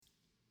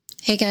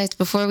Hey guys,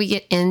 before we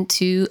get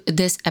into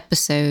this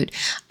episode,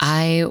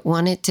 I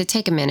wanted to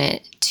take a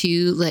minute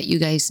to let you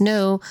guys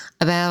know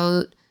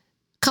about a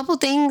couple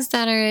things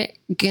that are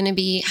going to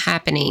be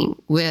happening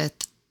with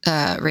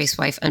Race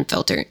Wife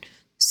Unfiltered.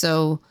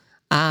 So,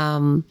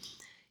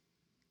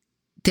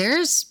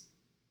 there's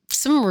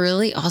some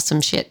really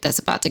awesome shit that's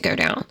about to go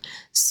down.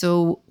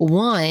 So,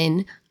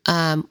 one,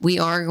 we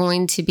are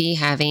going to be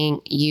having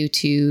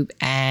YouTube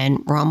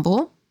and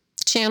Rumble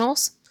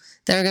channels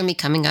that are going to be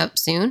coming up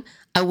soon.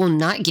 I will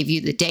not give you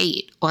the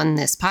date on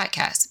this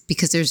podcast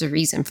because there's a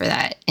reason for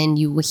that, and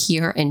you will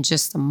hear in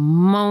just a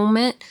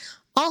moment.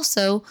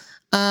 Also,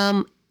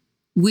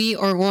 we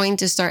are going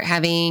to start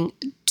having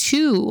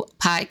 2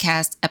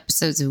 podcast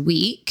episodes a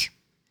week,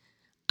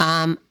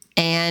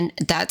 and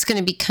that's going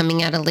to be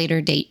coming at a later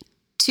date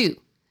too.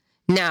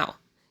 Now,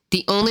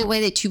 the only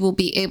way that you will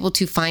be able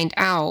to find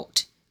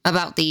out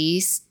about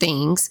these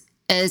things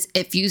is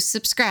if you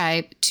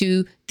subscribe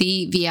to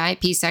the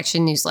VIP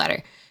section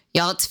newsletter.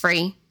 Y'all, it's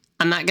free.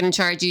 I'm not going to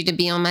charge you to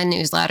be on my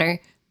newsletter,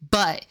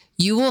 but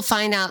you will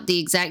find out the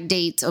exact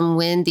dates on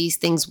when these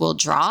things will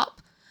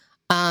drop.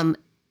 I'm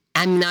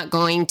not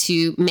going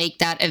to make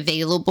that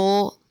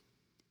available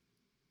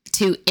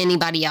to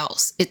anybody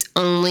else. It's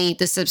only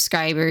the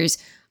subscribers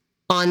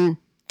on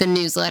the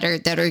newsletter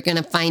that are going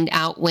to find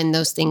out when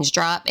those things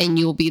drop, and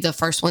you'll be the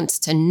first ones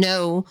to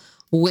know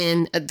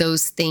when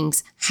those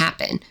things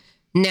happen.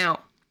 Now,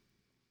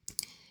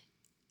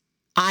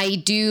 I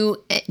do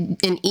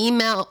an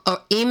email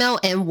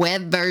and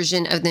web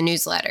version of the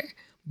newsletter,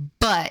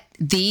 but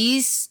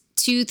these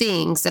 2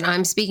 things that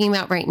I'm speaking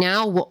about right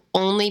now will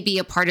only be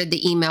a part of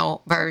the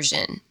email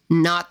version,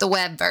 not the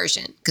web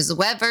version, because the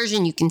web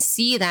version, you can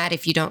see that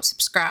if you don't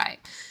subscribe.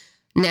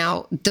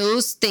 Now,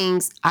 those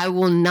things, I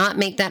will not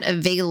make that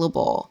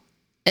available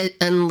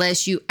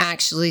unless you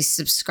actually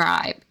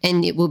subscribe,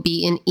 and it will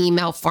be in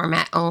email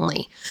format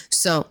only.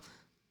 So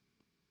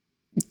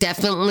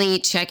definitely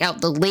check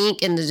out the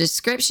link in the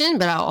description,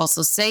 but I'll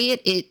also say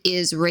it. It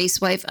is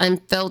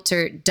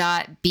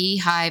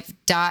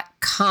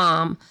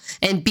racewifeunfiltered.beehive.com.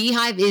 And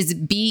Beehive is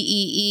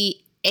BEEHIIV,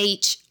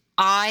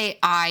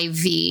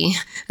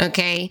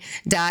 okay,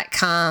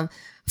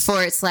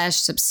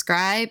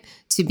 .com/subscribe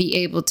to be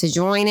able to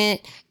join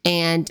it.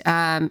 And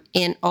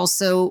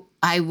also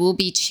I will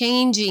be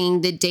changing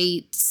the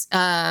dates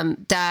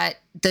that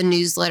the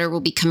newsletter will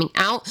be coming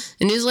out.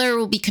 The newsletter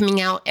will be coming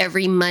out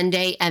every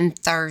Monday and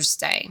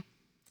Thursday.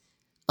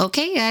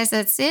 Okay, guys,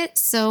 that's it.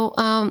 So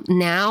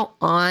now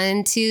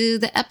on to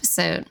the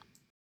episode.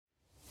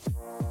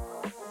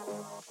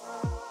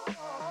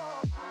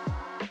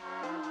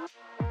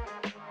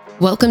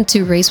 Welcome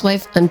to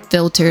Racewife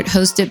Unfiltered,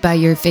 hosted by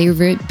your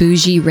favorite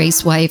bougie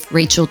racewife,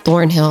 Rachel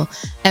Thornhill.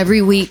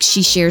 Every week,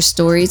 she shares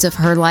stories of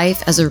her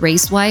life as a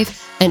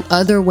racewife and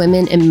other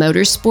women in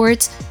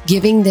motorsports,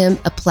 giving them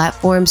a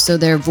platform so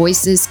their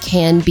voices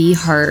can be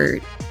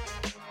heard.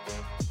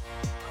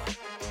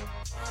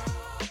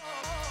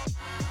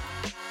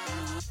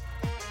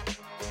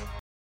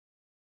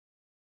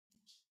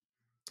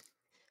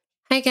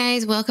 Hi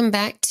guys, welcome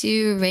back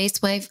to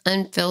Racewife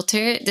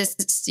Unfiltered. This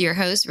is your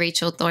host,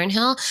 Rachel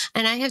Thornhill,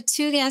 and I have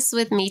 2 guests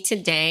with me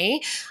today.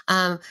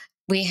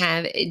 We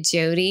have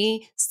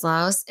Jodie,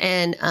 Sloss,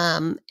 and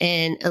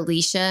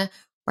Alicia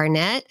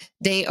Barrett.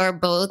 They are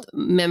both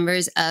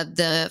members of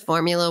the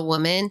Formula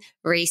Woman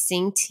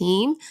racing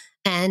team,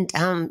 and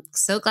I'm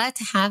so glad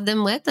to have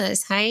them with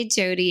us. Hi,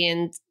 Jodie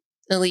and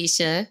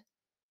Alicia.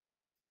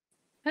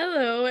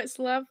 Hello, it's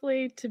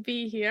lovely to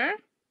be here.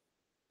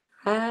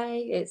 Hi,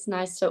 it's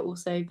nice to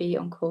also be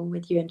on call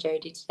with you and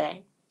Jodie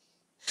today.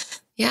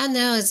 Yeah,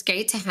 no, it's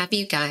great to have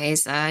you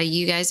guys.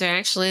 You guys are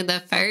actually the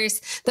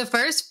first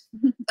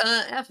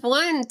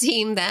F1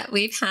 team that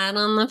we've had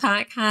on the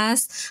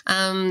podcast.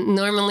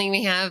 Normally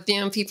we have,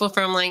 people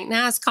from like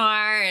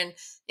NASCAR and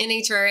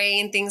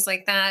NHRA and things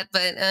like that.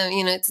 But,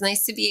 it's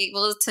nice to be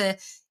able to,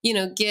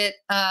 get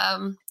a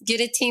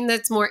team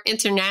that's more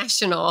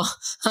international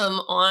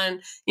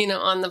on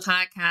the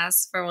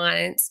podcast for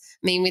once.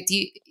 I mean, with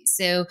you.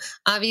 So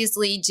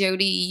obviously,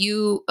 Jodie,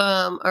 you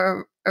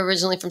are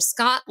originally from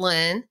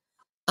Scotland.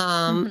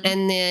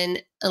 And then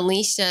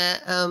Alicia,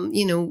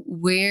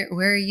 where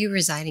are you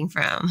residing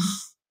from?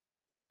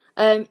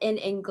 In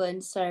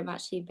England, so I'm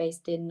actually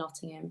based in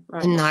Nottingham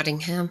right now.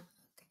 Nottingham.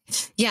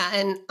 Yeah,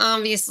 and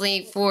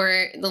obviously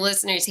for the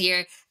listeners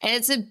here,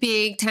 it's a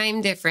big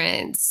time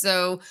difference.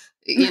 So,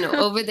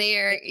 over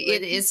there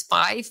it is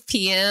 5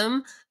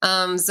 p.m.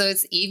 So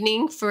it's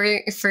evening for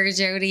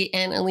Jodie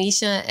and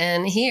Alicia,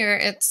 and here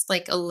it's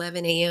like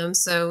 11 a.m.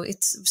 So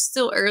it's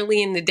still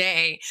early in the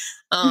day.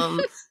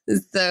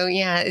 So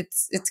yeah,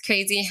 it's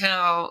crazy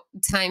how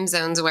time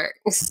zones work.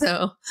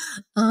 So,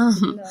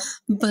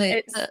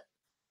 but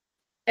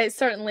it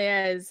certainly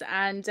is,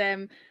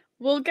 and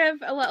we'll give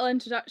a little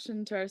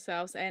introduction to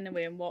ourselves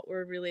anyway and what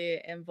we're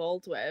really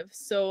involved with.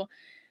 So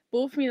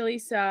both me and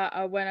Alicia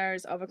are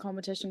winners of a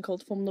competition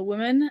called Formula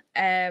Woman.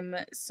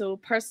 So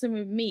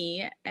personally with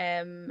me,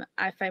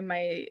 I find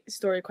my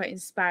story quite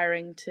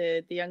inspiring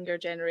to the younger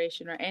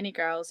generation or any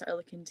girls that are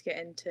looking to get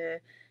into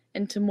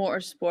into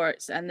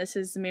motorsports, and this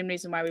is the main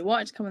reason why we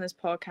wanted to come on this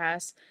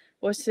podcast,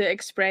 was to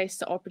express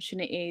the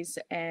opportunities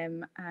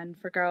and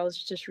for girls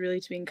just really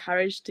to be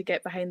encouraged to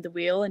get behind the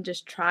wheel and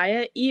just try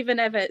it, even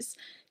if it's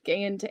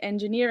getting into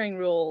engineering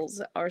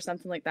roles or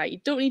something like that. You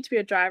don't need to be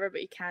a driver,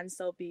 but you can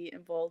still be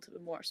involved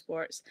with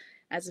motorsports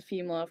as a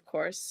female, of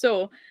course.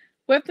 So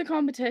with the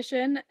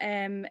competition,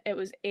 it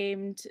was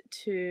aimed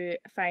to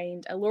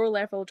find a lower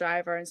level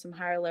driver and some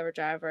higher level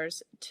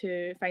drivers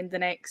to find the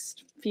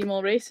next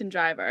female racing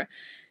driver.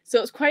 So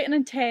it's quite an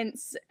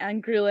intense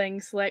and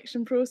grueling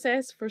selection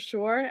process for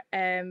sure.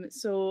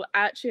 So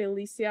actually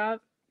Alicia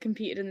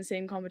competed in the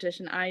same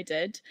competition I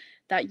did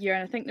that year,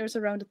 and I think there was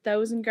around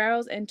 1,000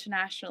 girls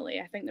internationally.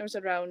 I think there was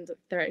around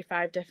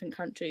 35 different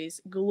countries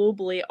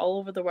globally all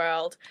over the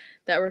world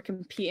that were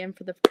competing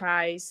for the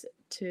prize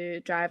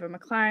to drive a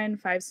McLaren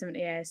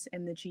 570S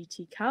in the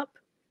GT Cup.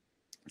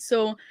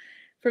 So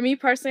for me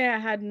personally, I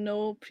had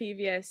no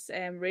previous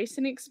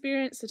racing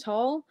experience at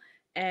all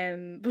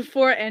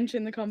before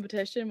entering the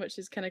competition, which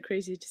is kind of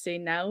crazy to say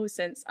now,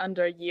 since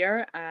under a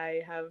year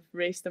I have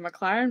raced the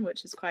McLaren,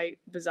 which is quite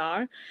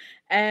bizarre.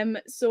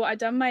 So I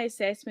done my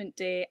assessment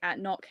day at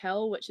Knock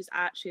Hill, which is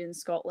actually in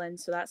Scotland,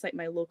 so that's like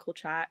my local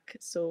track,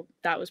 so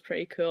that was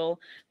pretty cool.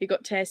 We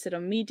got tested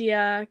on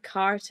media,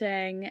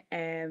 karting,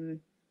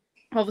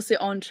 obviously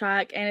on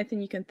track,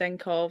 anything you can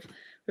think of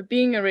for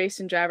being a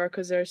racing driver,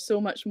 because there's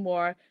so much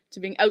more to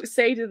being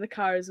outside of the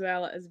car as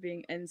well as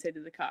being inside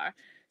of the car.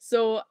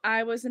 So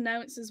I was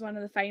announced as one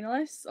of the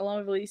finalists along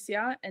with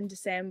Alicia in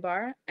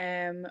December,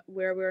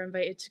 where we were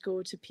invited to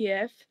go to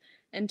PF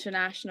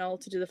International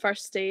to do the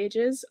first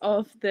stages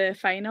of the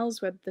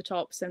finals with the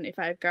top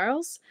 75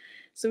 girls.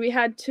 So we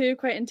had 2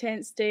 quite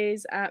intense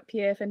days at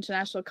PF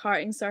International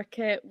karting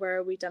circuit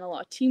where we done a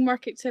lot of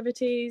teamwork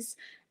activities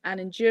and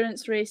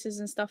endurance races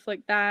and stuff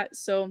like that.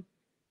 So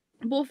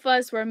both of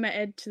us were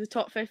admitted to the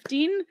top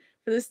 15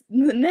 for the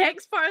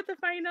next part of the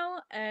final,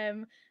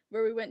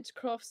 where we went to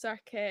Croft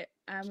Circuit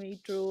and we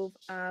drove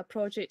a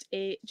Project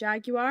 8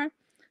 Jaguar.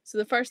 So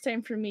the first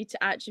time for me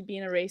to actually be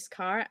in a race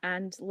car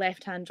and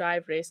left-hand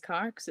drive race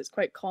car, because it's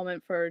quite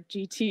common for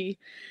GT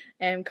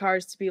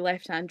cars to be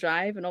left-hand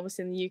drive, and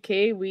obviously in the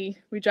UK we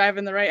drive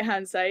on the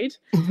right-hand side.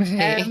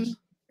 Right.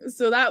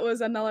 So that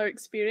was another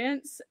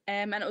experience,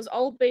 and it was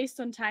all based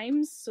on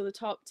times. So the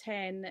top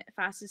 10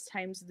 fastest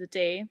times of the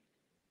day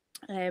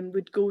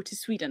would go to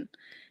Sweden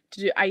to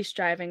do ice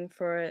driving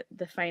for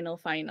the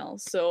final.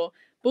 So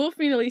both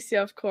me and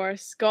Alicia, of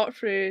course, got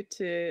through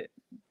to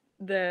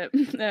the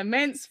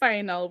men's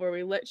final, where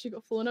we literally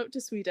got flown out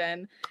to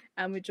Sweden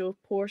and we drove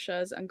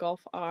Porsches and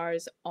Golf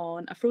R's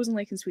on a frozen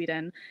lake in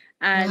Sweden,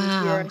 and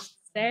we were Wow.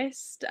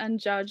 assessed and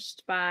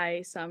judged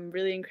by some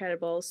really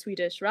incredible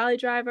Swedish rally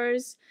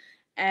drivers.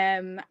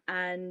 And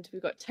we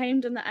got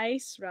timed on the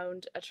ice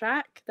around a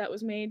track that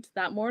was made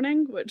that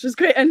morning, which was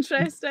quite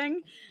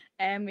interesting.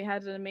 And we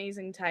had an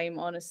amazing time,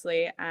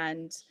 honestly,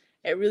 and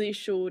it really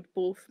showed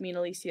both me and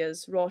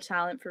Alicia's raw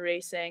talent for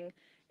racing,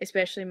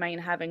 especially mine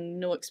having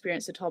no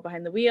experience at all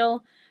behind the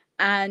wheel.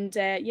 And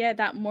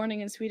that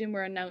morning in Sweden,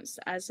 we're announced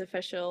as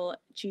official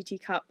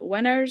GT Cup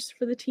winners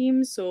for the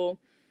team. So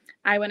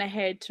I went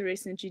ahead to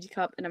race in the GT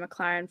Cup in a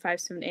McLaren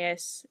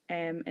 570S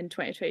in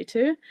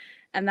 2022.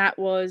 And that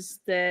was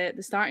the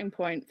starting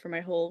point for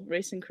my whole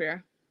racing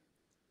career.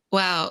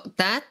 Wow,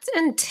 that's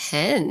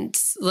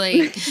intense.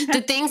 Like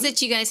the things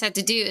that you guys had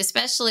to do,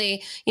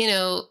 especially,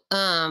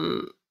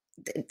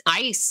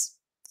 ice,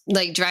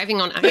 like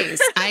driving on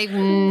ice. I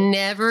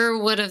never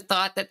would have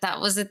thought that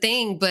was a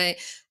thing, but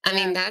I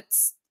mean,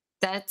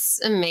 that's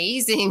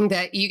amazing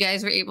that you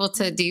guys were able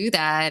to do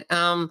that.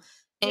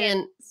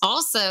 And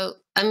also,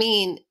 I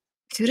mean,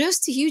 kudos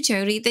to you,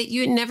 Jodie, that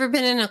you had never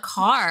been in a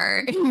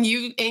car and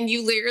you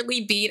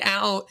literally beat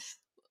out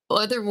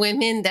other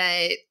women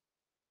that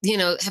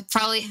have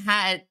probably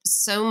had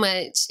so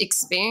much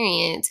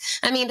experience.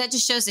 I mean, that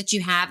just shows that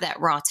you have that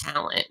raw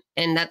talent,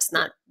 and that's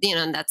not,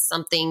 that's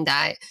something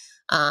that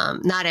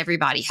not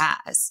everybody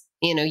has.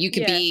 You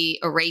could be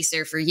a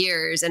racer for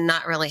years and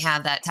not really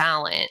have that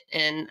talent.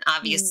 And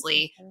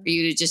obviously for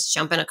you to just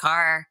jump in a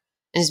car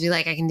and just be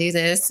like, I can do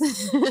this,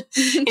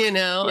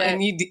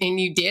 and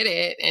you did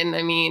it. And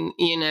I mean,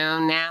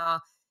 now,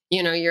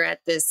 you're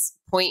at this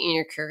point in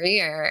your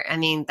career. I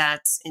mean,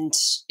 that's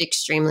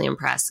extremely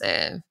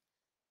impressive.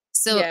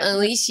 So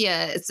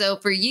Alicia, so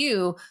for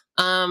you,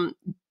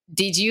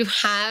 did you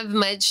have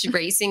much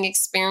racing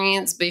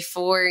experience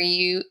before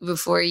you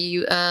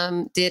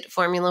did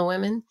Formula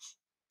Women?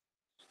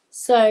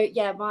 So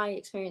yeah, my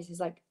experience is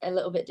like a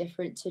little bit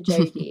different to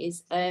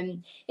Jodie's.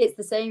 It's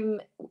the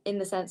same in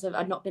the sense of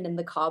I'd not been in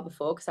the car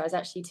before because I was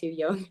actually too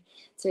young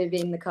to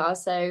be in the car.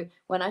 So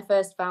when I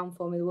first found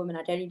Formula Women,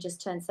 I'd only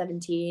just turned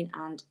 17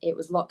 and it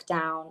was locked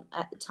down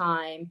at the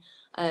time.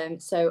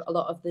 So a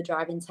lot of the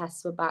driving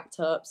tests were backed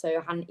up. So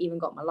I hadn't even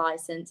got my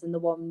license. And the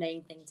one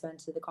main thing to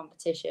enter the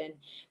competition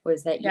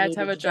was that you needed to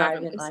have a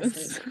driving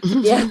license.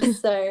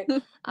 So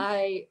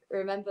I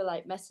remember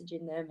like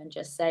messaging them and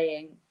just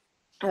saying,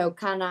 oh,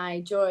 can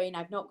I join?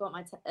 I've not got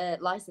my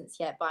license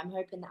yet, but I'm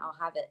hoping that I'll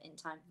have it in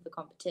time for the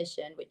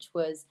competition, which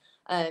was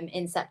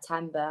in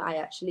September. I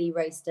actually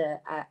raced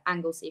at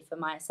Anglesey for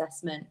my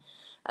assessment,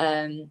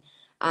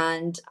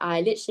 and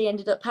I literally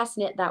ended up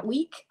passing it that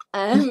week.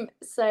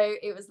 So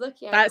it was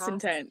lucky I That's passed.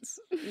 intense.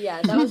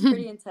 Yeah, that was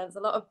pretty intense. A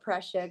lot of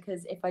pressure,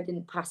 because if I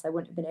didn't pass, I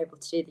wouldn't have been able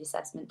to do the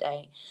assessment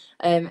day.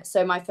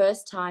 So my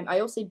first time,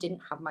 I also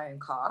didn't have my own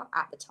car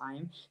at the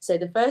time. So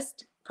the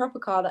first proper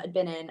car that I'd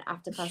been in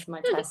after passing my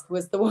test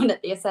was the one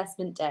at the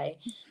assessment day,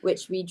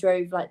 which we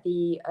drove like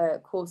the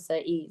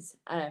Corsa E's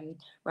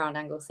around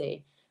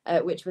Anglesey,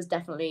 which was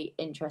definitely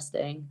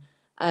interesting.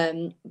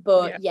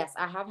 But Yeah. yes,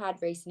 I have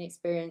had racing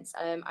experience.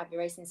 I've been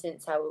racing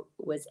since I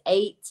was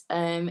 8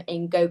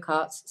 in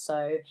go-karts.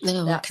 So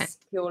Oh, that's okay.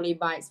 purely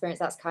my experience.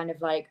 That's kind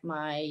of like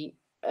my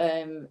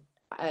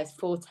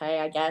forte,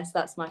 I guess.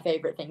 That's my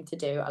favorite thing to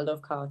do. I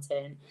love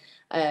karting.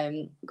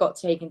 Got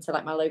taken to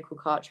like my local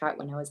kart track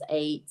when I was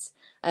 8.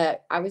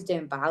 I was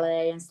doing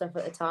ballet and stuff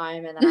at the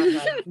time, and then I was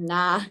like,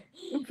 nah,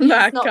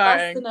 it's not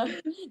fast enough,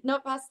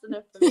 not fast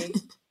enough for me.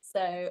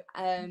 So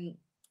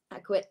I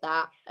quit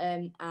that,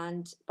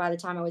 and by the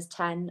time I was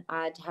 10,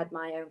 I'd had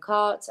my own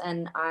kart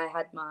and I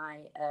had my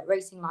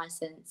racing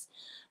license,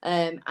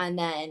 and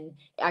then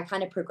I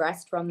kind of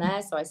progressed from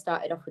there. So I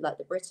started off with like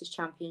the British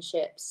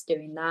Championships,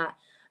 doing that.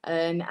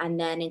 And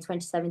then in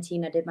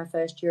 2017, I did my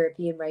first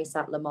European race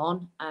at Le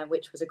Mans,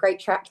 which was a great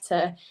track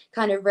to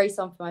kind of race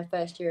on for my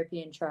first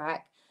European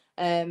track.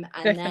 And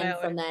then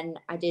from then,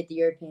 I did the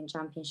European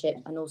Championship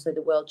and also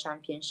the World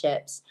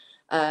Championships,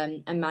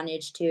 and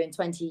managed to, in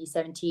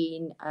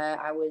 2017,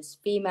 I was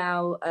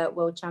female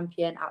world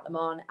champion at Le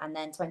Mans. And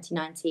then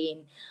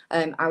 2019,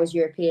 I was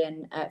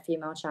European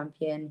female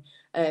champion.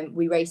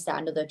 We raced at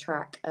another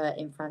track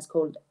in France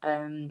called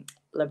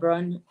Le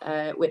Brun,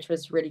 which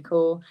was really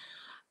cool.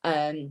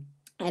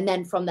 And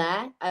then from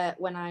there,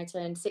 when I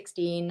turned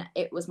 16,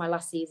 it was my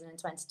last season in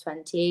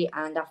 2020.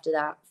 And after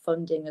that,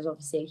 funding is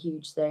obviously a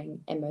huge thing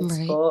in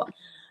motorsport.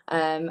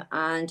 Right.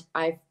 And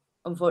I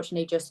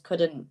unfortunately just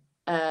couldn't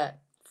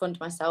fund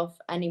myself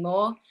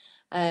anymore.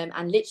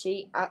 And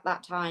literally at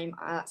that time,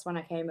 that's when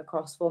I came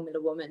across Formula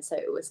Woman. So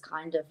it was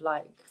kind of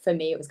like, for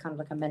me, it was kind of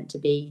like a meant to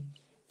be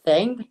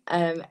thing.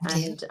 And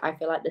I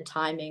feel like the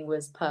timing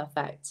was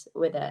perfect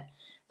with it.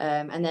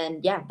 And then,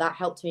 yeah, that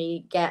helped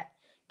me get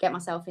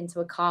myself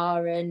into a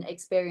car and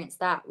experience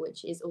that,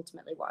 which is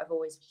ultimately what I've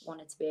always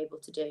wanted to be able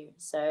to do.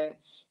 So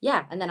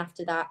yeah, and then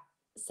after that,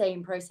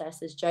 same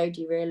process as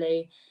Jodie,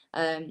 really.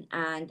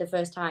 And the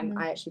first time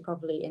I actually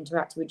properly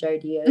interacted with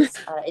Jodie is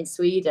in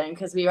Sweden,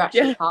 because we were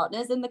actually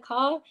partners in the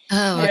car.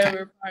 Oh, okay. Yeah, we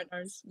were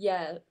partners.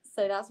 Yeah,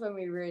 so that's when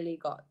we really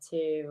got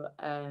to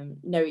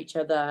know each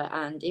other,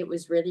 and it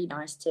was really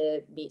nice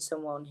to meet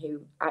someone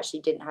who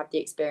actually didn't have the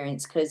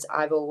experience, because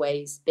I've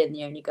always been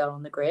the only girl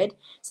on the grid.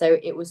 So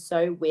it was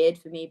so weird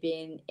for me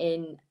being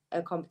in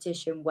a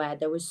competition where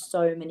there was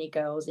so many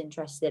girls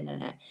interested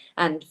in it,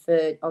 and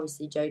for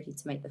obviously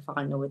Jodie to make the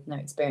final with no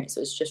experience, it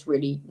was just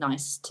really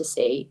nice to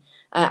see.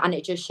 And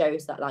it just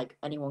shows that like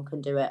anyone can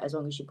do it as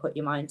long as you put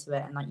your mind to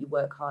it and like you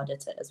work hard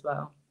at it as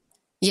well.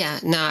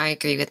 Yeah, no, I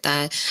agree with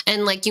that.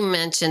 And like you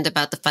mentioned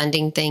about the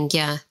funding thing,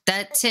 yeah,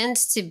 that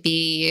tends to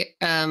be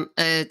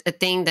a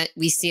thing that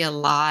we see a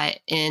lot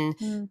in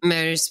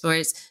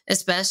motorsports,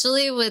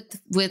 especially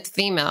with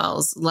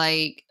females.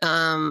 Like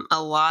a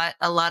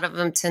lot of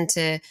them tend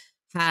to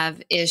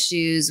have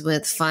issues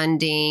with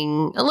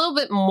funding a little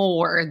bit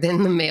more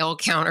than the male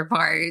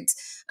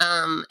counterparts.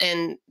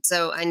 And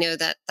so I know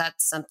that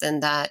that's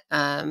something that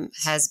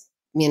has,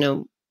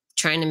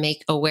 trying to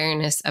make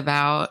awareness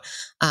about,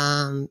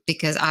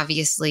 because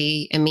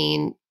obviously, I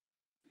mean,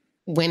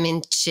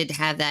 women should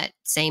have that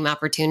same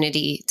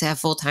opportunity to have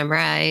full-time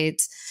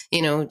rides,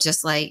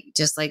 just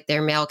like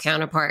their male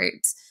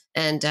counterparts.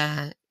 And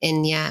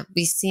yeah,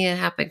 we see it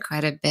happen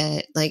quite a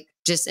bit, like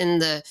just in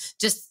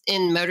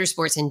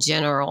motorsports in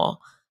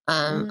general.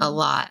 A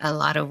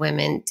lot of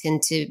women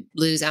tend to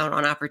lose out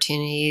on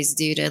opportunities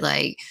due to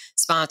like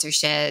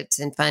sponsorships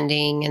and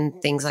funding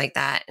and things like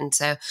that. And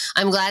so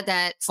I'm glad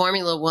that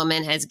Formula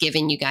Woman has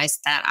given you guys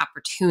that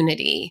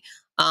opportunity.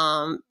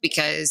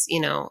 Because,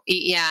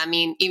 I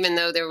mean, even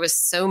though there was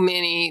so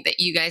many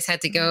that you guys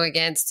had to go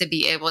against to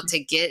be able to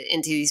get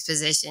into these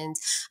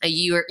positions,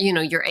 you're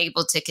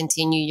able to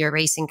continue your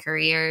racing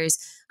careers,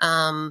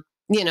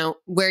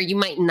 where you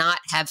might not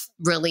have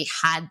really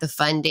had the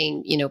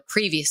funding,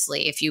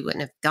 previously if you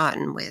wouldn't have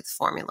gotten with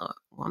Formula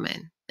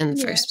Woman in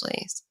the first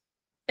place.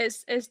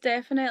 It's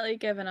definitely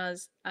given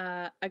us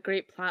a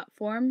great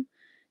platform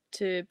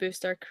to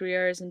boost our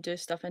careers and do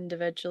stuff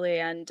individually,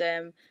 and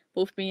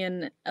both me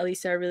and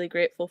Alicia are really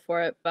grateful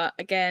for it. But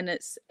again,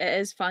 it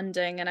is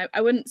funding, and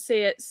I wouldn't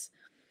say it's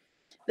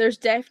there's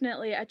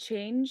definitely a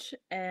change.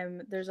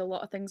 There's a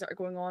lot of things that are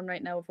going on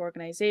right now with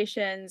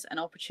organisations and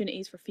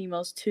opportunities for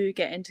females to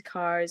get into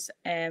cars.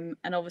 And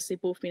obviously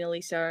both me and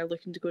Alicia are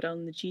looking to go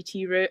down the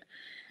GT route.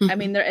 I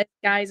mean, there is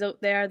guys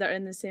out there that are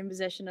in the same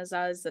position as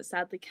us that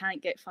sadly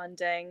can't get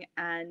funding.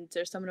 And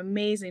there's some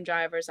amazing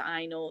drivers that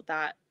I know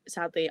that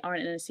sadly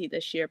aren't in a seat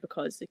this year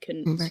because they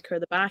couldn't secure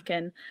the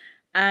backing.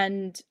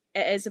 And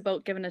it is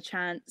about giving a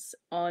chance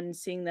on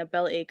seeing the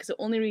ability, because the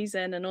only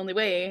reason and only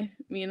way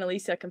me and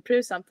Alicia can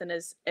prove something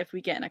is if we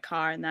get in a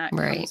car, and that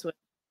comes with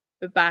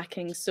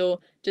backing.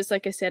 So just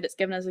like I said, it's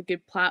given us a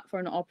good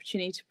platform and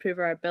opportunity to prove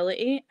our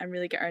ability and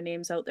really get our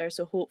names out there.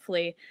 So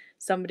hopefully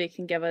somebody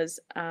can give us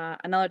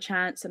another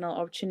chance, another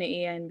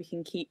opportunity, and we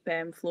can keep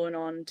flowing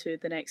on to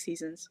the next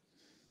seasons.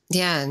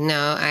 Yeah,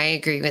 no, I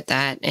agree with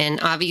that. And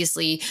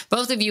obviously,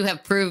 both of you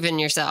have proven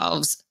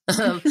yourselves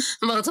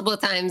multiple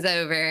times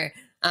over.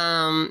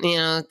 You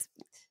know,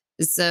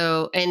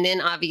 so, and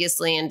then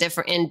obviously in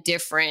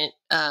different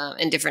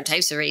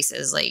types of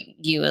races, like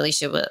you,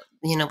 Alicia, with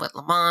with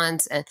Le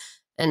Mans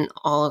and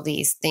all of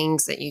these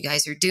things that you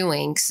guys are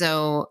doing.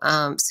 So,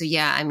 so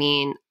yeah, I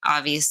mean,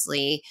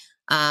 obviously,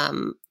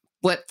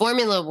 what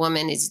Formula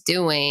Woman is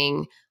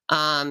doing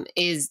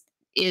is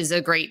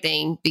a great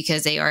thing,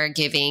 because they are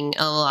giving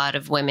a lot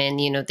of women,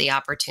 the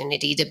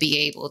opportunity to be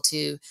able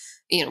to,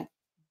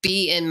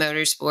 be in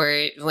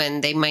motorsport when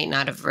they might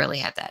not have really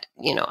had that,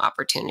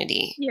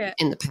 opportunity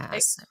in the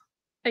past. So.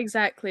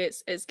 Exactly.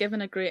 It's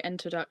given a great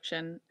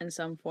introduction in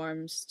some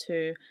forms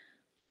to,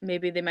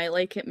 maybe they might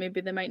like it, maybe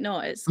they might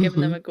not. It's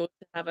given them a go to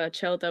have a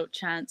chilled out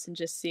chance and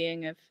just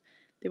seeing if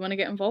they want to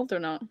get involved or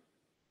not.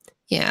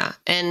 Yeah.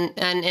 And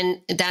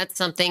that's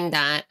something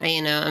that,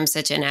 I'm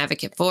such an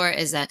advocate for,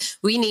 is that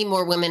we need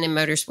more women in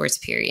motorsports,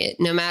 period.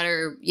 No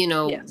matter,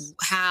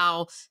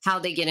 how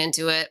they get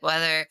into it,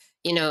 whether,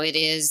 it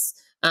is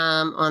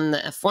on the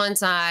F1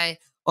 side,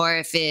 or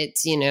if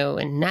it's, in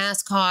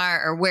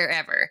NASCAR or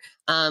wherever.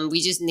 We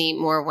just need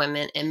more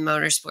women in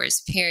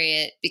motorsports,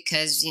 period,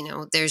 because,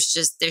 there's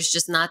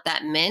just not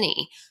that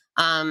many.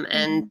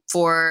 And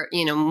for,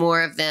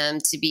 more of them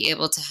to be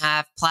able to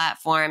have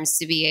platforms,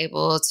 to be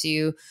able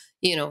to,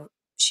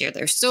 share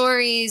their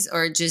stories,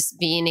 or just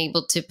being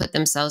able to put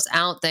themselves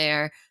out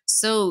there.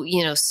 So,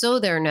 so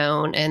they're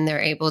known, and they're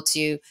able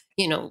to,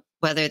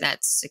 whether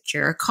that's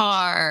secure a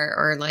car,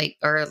 or like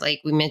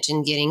we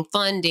mentioned, getting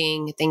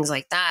funding, things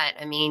like that.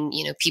 I mean,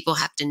 people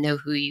have to know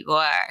who you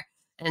are.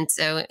 And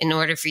so in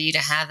order for you to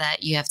have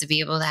that, you have to be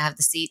able to have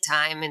the seat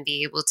time and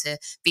be able to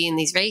be in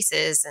these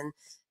races. And,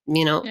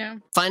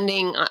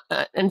 funding,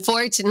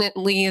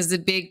 unfortunately, is a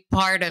big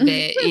part of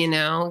it,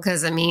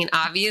 because I mean,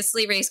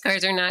 obviously race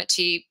cars are not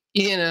cheap,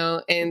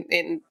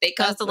 and they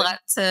cost a lot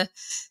to,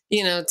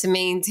 to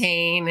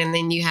maintain. And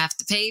then you have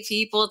to pay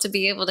people to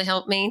be able to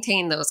help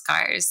maintain those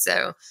cars.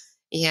 So,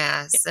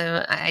 yeah.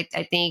 So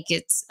I think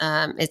it's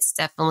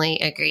definitely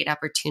a great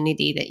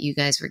opportunity that you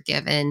guys were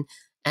given.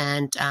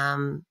 And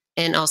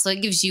also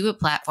it gives you a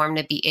platform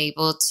to be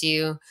able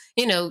to,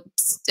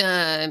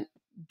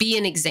 be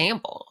an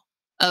example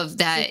of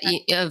that,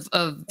 of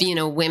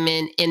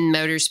women in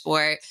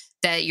motorsport,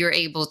 that you're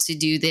able to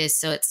do this.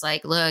 So it's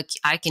like, look,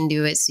 I can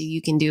do it, so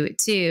you can do it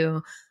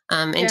too.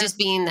 And just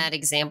being that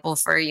example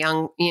for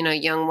young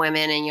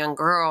women and young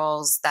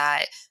girls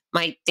that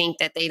might think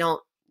that they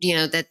don't,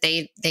 that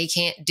they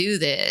can't do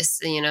this,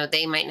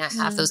 they might not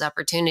have those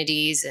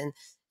opportunities. And,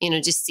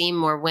 just seeing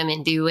more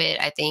women do it,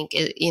 I think,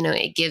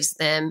 it gives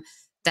them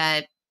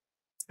that,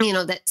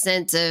 that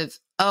sense of,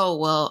 oh,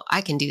 well,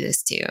 I can do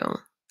this too.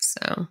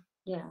 So.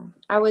 Yeah,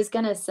 I was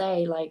gonna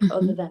say, like,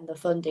 other than the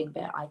funding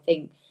bit, I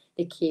think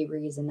the key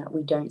reason that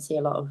we don't see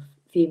a lot of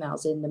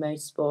females in the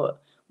motorsport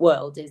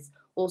world is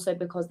also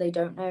because they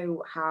don't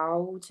know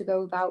how to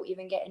go about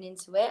even getting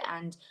into it,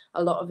 and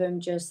a lot of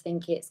them just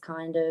think it's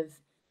kind of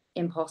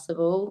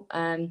impossible.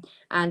 And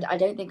I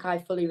don't think I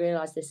fully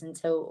realized this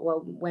until,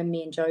 well, when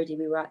me and Jodie,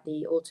 we were at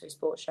the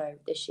Autosport show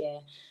this year,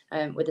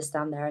 with a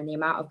stand there, and the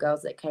amount of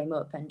girls that came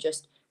up and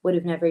just would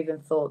have never even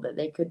thought that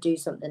they could do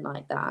something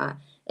like that.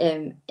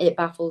 It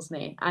baffles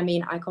me. I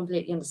mean, I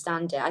completely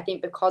understand it. I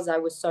think because I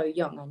was so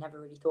young, I never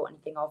really thought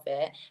anything of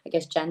it. I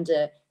guess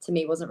gender to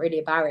me wasn't really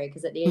a barrier,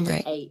 because at the age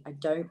of 8, I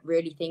don't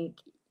really think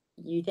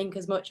you think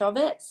as much of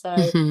it. So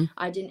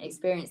I didn't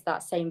experience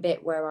that same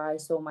bit where I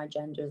saw my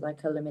gender as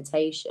like a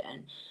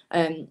limitation.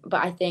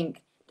 But I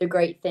think the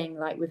great thing,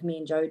 like with me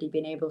and Jodie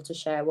being able to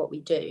share what we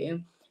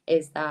do,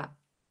 is that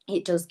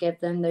it does give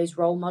them those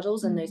role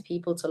models and those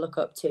people to look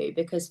up to.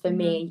 Because for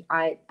me,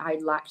 I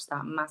lacked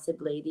that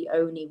massively. The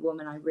only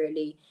woman I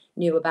really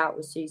knew about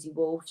was Susie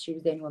Wolf. She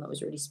was the only one that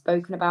was really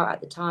spoken about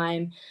at the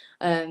time.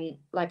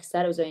 Like I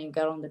said, I was the only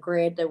girl on the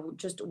grid. There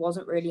just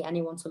wasn't really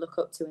anyone to look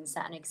up to and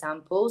set an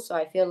example. So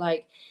I feel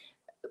like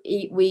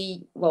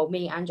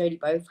me and Jodie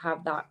both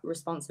have that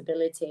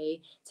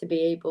responsibility to be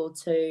able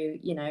to,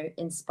 you know,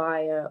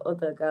 inspire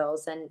other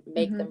girls and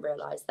make them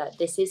realize that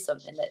this is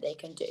something that they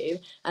can do,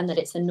 and that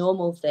it's a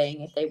normal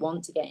thing if they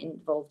want to get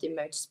involved in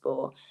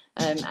motorsport.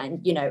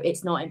 And, you know,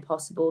 it's not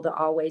impossible. There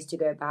are ways to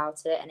go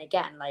about it. And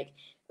again, like,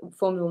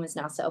 Formula One has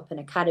now set up an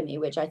academy,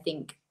 which I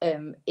think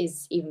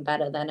is even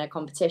better than a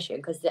competition,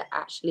 because it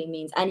actually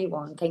means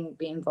anyone can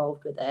be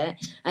involved with it,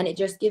 and it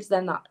just gives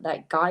them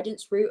that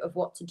guidance route of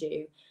what to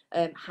do,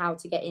 how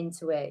to get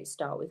into it.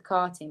 Start with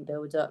karting,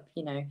 build up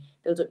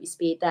your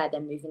speed there,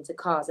 then move into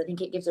cars. I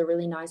think it gives a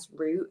really nice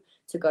route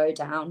to go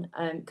down,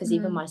 because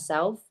even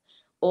myself,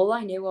 all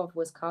I knew of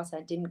was karting.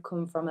 I didn't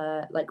come from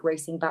a like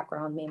racing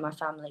background. Me and my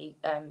family,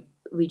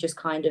 we just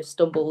kind of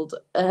stumbled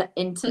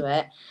into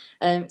it.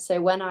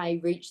 So when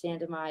I reached the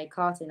end of my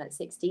karting at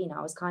 16,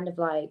 I was kind of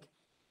like,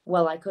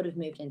 well, I could have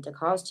moved into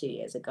cars 2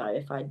 years ago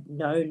if I'd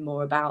known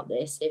more about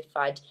this, if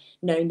I'd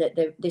known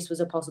that this was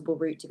a possible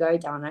route to go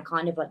down. I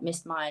kind of like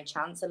missed my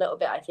chance a little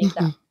bit. I think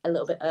that a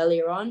little bit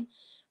earlier on.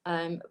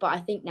 But I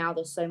think now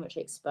there's so much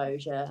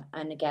exposure.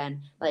 And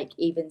again, like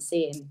even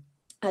seeing,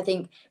 I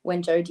think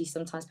when Jodie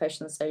sometimes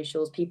posts on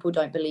socials, people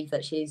don't believe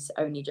that she's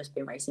only just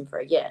been racing for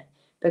a year,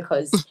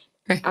 because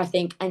I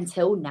think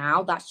until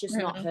now, that's just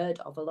not heard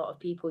of. A lot of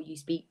people you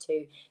speak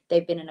to,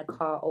 they've been in a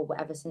car or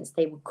whatever since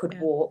they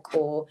could walk,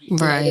 or you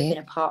know, they've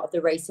been a part of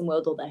the racing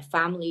world, or their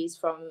families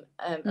from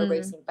a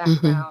racing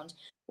background.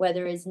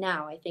 Whereas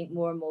now, I think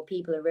more and more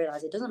people are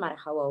realising it doesn't matter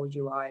how old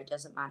you are, it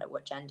doesn't matter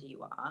what gender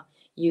you are,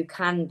 you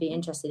can be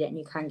interested in,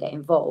 you can get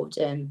involved.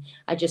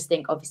 I just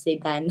think,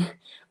 obviously, then,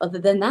 other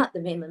than that,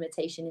 the main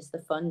limitation is the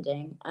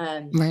funding.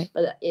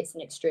 But it's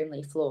an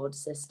extremely flawed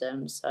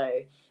system.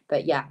 So,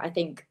 but yeah, I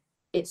think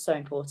it's so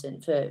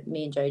important for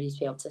me and Jodie to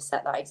be able to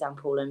set that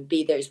example and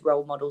be those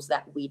role models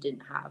that we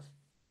didn't have.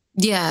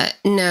 Yeah,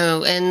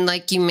 no. And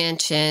like you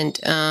mentioned,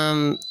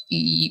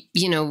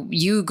 you know,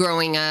 you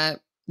growing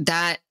up,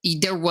 that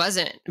there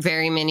wasn't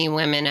very many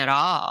women at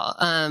all.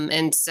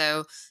 And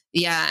so,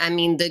 yeah, I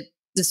mean,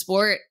 the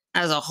sport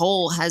as a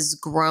whole has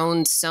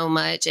grown so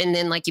much. And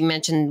then, like you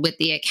mentioned with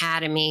the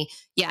academy,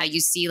 yeah, you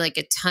see like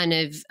a ton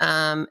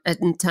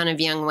of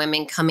young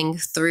women coming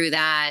through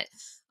that.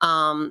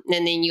 And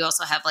then you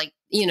also have, like,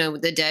 you know,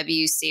 the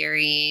W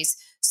series.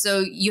 So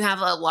you have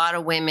a lot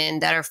of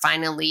women that are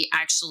finally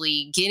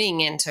actually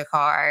getting into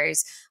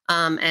cars.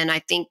 And I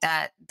think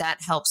that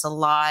helps a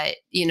lot,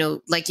 you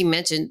know, like you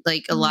mentioned,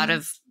 like a lot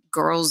of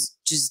girls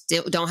just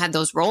don't have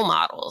those role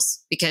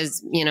models,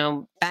 because, you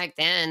know, back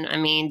then, I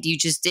mean, you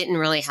just didn't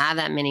really have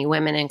that many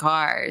women in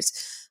cars.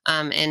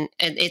 And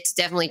it's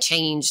definitely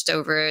changed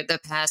over the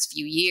past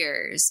few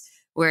years,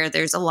 where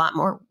there's a lot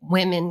more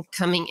women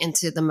coming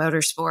into the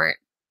motorsport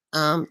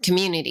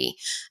community.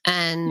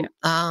 And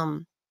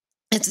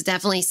it's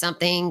definitely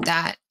something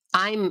that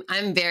I'm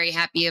very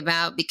happy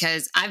about,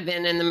 because I've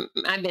been in the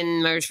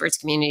motorsports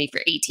community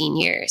for 18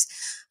 years.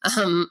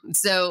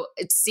 So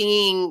it's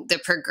seeing the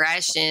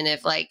progression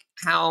of like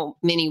how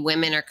many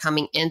women are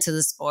coming into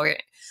the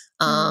sport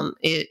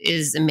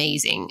is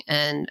amazing.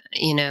 And,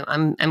 you know,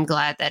 I'm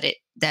glad that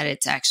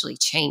it's actually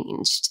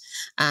changed.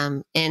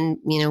 And,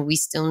 you know, we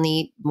still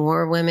need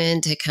more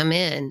women to come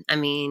in. I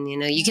mean, you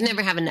know, you can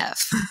never have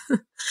enough.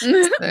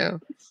 So,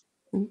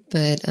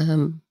 but,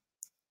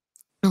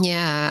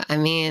 yeah, I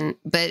mean,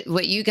 but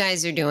what you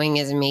guys are doing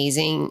is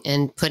amazing,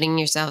 and putting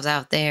yourselves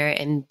out there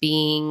and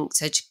being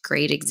such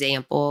great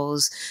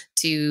examples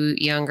to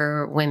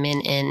younger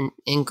women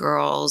and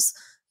girls,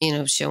 you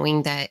know,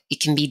 showing that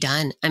it can be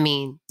done. I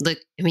mean, look,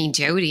 I mean,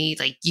 Jodie,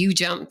 like, you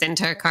jumped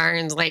into a car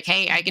and was like,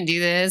 hey, I can do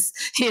this,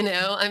 you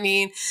know, I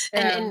mean,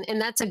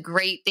 and that's a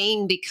great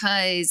thing,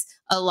 because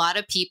a lot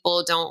of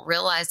people don't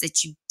realize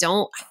that you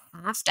don't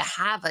have to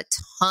have a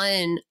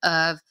ton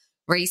of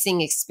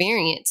racing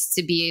experience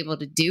to be able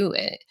to do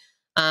it.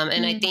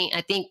 And I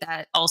think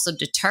that also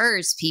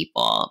deters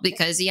people,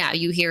 because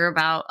you hear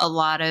about a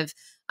lot of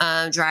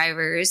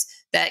drivers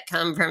that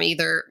come from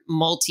either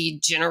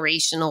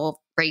multi-generational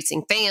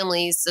racing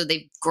families, so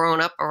they've grown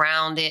up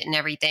around it and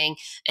everything.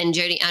 And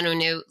Jodie, I don't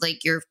know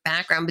like your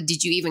background, but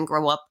did you even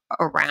grow up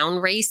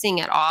around racing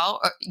at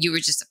all? Or you were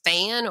just a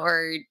fan,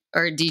 or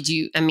did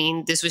you, I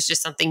mean, this was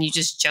just something you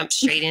just jumped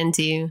straight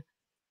into?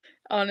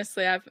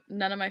 Honestly,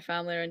 none of my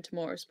family are into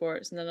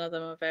motorsports. None of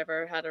them have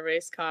ever had a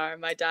race car.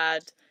 My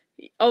dad,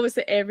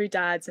 obviously every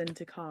dad's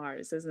into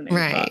cars, isn't he?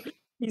 Right. But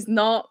he's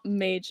not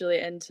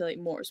majorly into like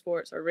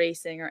motorsports or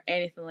racing or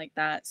anything like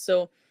that.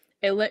 So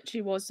it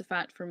literally was the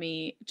fact for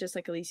me, just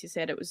like Alicia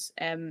said, it was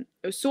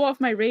so off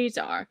my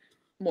radar,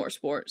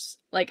 motorsports.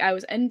 Like, I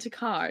was into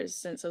cars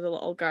since I was a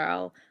little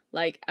girl.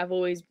 Like, I've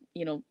always,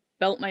 you know,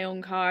 built my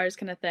own cars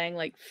kind of thing,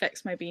 like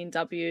fixed my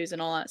BMWs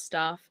and all that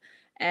stuff.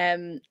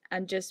 And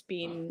just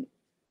being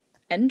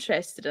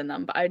interested in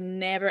them, but I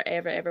never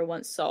ever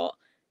once thought,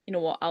 you know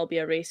what, I'll be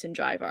a racing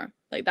driver.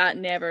 Like, that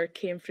never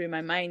came through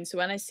my mind. So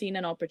when I seen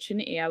an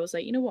opportunity, I was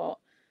like, you know what,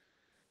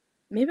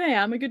 maybe I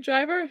am a good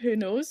driver, who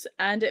knows?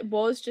 And it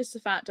was just the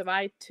fact of,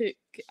 I took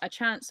a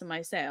chance on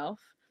myself.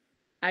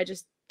 I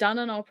just done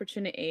an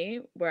opportunity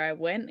where I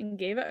went and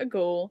gave it a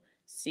go,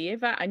 see if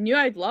I knew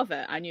I'd love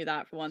it. I knew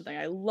that for one thing.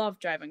 I love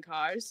driving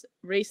cars.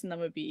 Racing them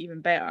would be even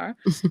better.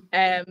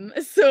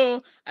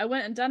 So I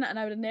went and done it, and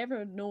I would have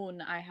never known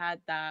I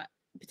had that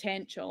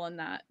potential and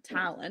that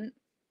talent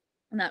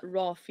and that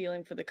raw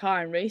feeling for the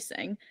car and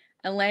racing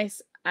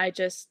unless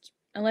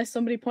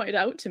somebody pointed it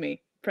out to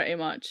me, pretty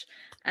much.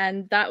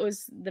 And that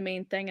was the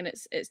main thing, and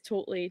it's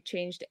totally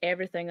changed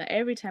everything. Like,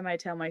 every time I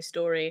tell my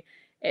story,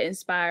 it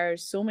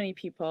inspires so many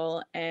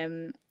people.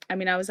 I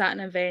mean, I was at an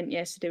event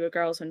yesterday with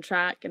Girls on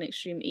Track and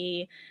Extreme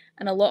E,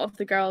 and a lot of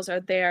the girls are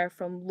there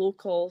from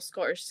local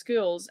Scottish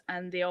schools,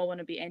 and they all want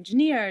to be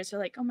engineers. They're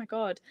like, oh my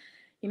God,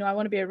 you know, I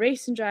want to be a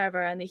racing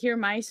driver. And they hear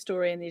my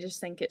story and they just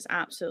think it's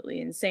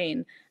absolutely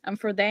insane. And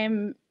for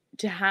them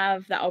to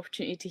have that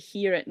opportunity to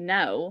hear it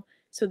now,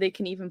 so they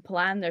can even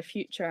plan their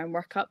future and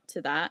work up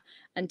to that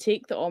and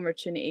take the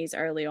opportunities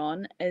early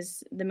on,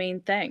 is the main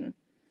thing.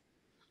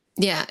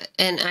 Yeah.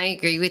 And I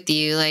agree with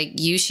you. Like,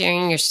 you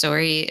sharing your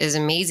story is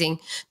amazing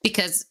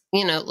because,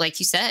 you know, like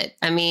you said,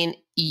 I mean,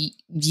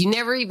 you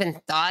never even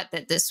thought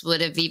that this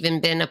would have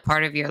even been a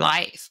part of your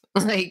life.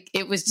 Like,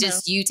 it was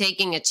just you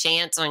taking a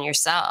chance on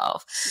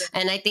yourself.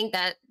 Yeah. And I think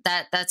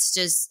that's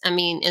just, I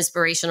mean,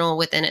 inspirational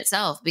within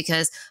itself,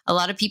 because a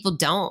lot of people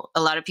don't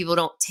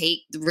take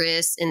the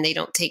risks and they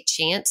don't take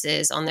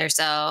chances on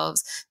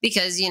themselves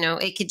because, you know,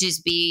 it could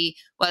just be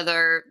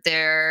whether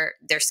they're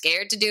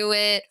scared to do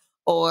it,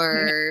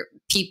 or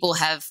people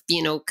have,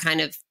 you know, kind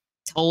of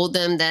told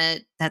them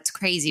that that's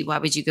crazy. Why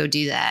would you go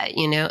do that?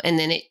 You know, and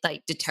then it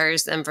like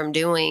deters them from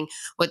doing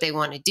what they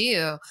want to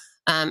do.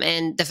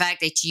 And the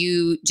fact that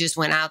you just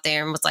went out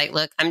there and was like,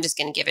 look, I'm just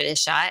going to give it a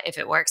shot. If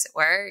it works, it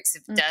works.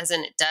 If it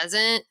doesn't, it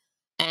doesn't.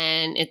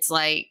 And it's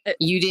like,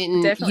 you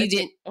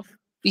didn't.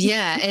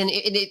 Yeah. And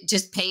it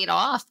just paid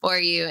off for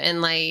you.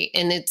 And like,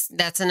 and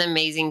that's an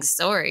amazing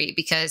story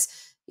because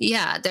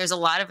yeah, there's a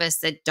lot of us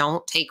that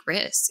don't take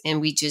risks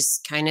and we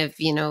just kind of,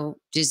 you know,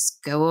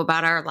 just go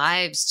about our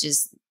lives,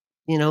 just,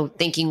 you know,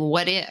 thinking,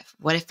 what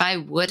if I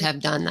would have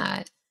done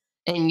that?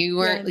 And you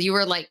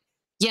were like,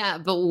 yeah,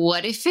 but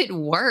what if it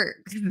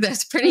worked?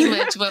 That's pretty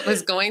much what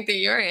was going through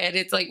your head.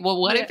 It's like,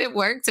 well, what if it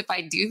works if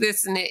I do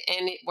this and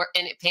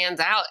it pans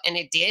out? And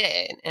it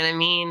did. And I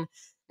mean,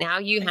 now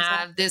you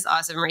have this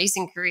awesome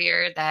racing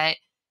career that,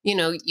 you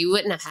know, you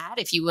wouldn't have had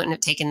if you wouldn't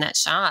have taken that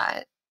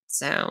shot.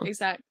 So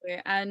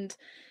exactly. And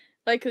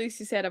like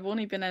Alicia said, I've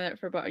only been in it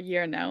for about a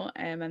year now,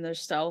 and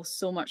there's still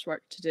so much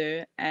work to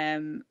do.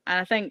 And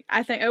I think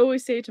I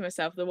always say to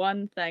myself, the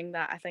one thing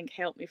that I think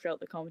helped me throughout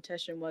the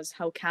competition was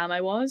how calm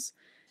I was,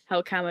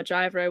 how calm a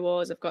driver I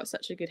was. I've got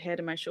such a good head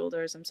on my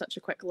shoulders. I'm such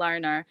a quick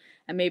learner,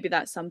 and maybe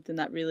that's something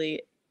that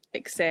really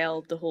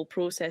excelled the whole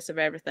process of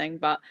everything.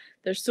 But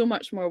there's so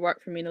much more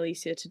work for me and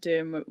Alicia to do,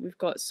 and we've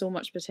got so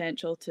much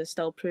potential to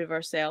still prove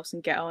ourselves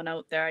and get on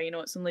out there. You know,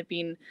 it's only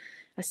been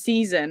a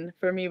season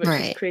for me, which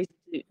is crazy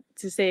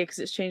to say because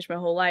it's changed my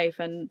whole life,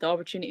 and the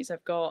opportunities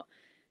I've got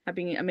have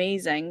been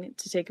amazing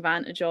to take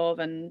advantage of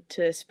and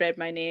to spread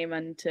my name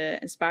and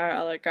to inspire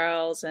other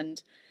girls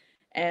and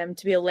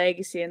to be a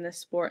legacy in this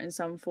sport in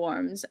some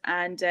forms.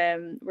 And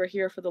we're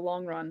here for the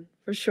long run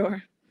for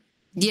sure.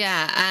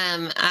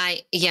 Yeah,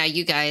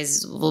 you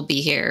guys will be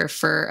here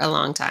for a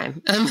long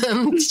time.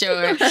 I'm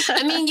sure.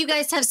 I mean, you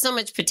guys have so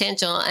much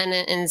potential, and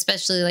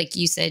especially like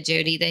you said,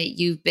 Jodie, that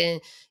you've been,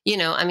 you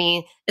know, I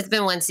mean, it's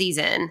been one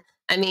season.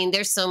 I mean,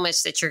 there's so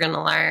much that you're going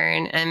to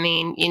learn. I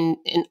mean,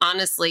 and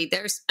honestly,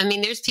 there's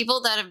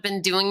people that have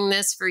been doing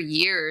this for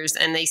years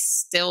and they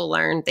still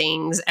learn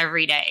things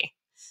every day.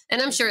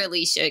 And I'm sure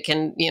Alicia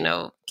can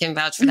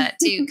vouch for that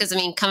too. Cause I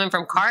mean, coming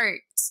from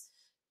karts,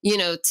 you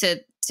know,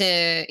 to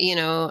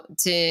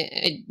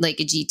like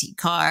a GT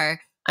car,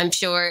 I'm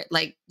sure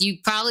like you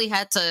probably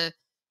had to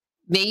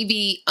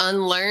maybe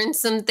unlearn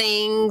some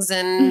things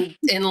and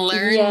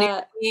learn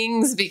new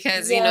things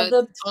because, you know, it's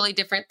a totally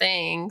different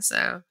thing.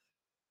 So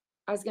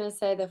I was going to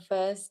say the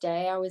first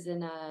day I was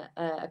in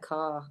a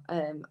car,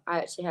 I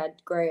actually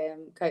had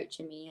Graham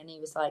coaching me and he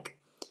was like,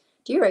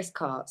 do you race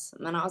karts?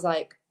 And I was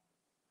like,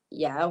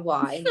 yeah,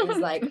 why? And he was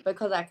like,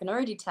 because I can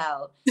already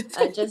tell.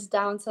 Just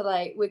down to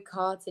like with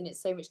karting,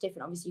 it's so much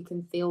different. Obviously, you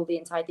can feel the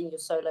entire thing. You're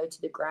so low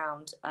to the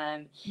ground,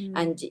 and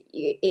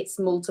it's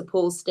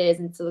multiple steers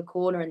into the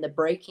corner, and the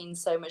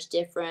braking's so much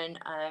different.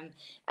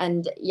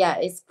 And yeah,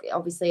 it's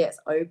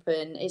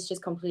open. It's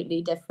just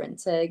completely different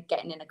to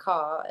getting in a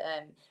car.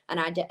 And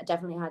I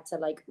definitely had to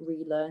like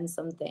relearn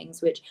some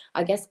things, which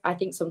I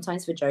think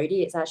sometimes for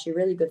Jodie, it's actually a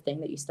really good thing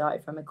that you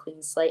started from a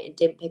clean slate and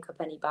didn't pick up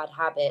any bad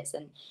habits.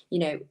 And, you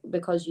know,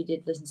 because you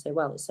did listen so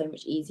well, it's so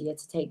much easier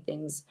to take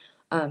things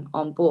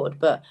on board.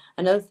 But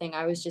another thing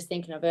I was just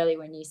thinking of earlier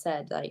when you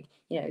said, like,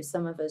 you know,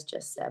 some of us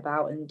just sit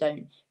about and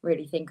don't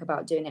really think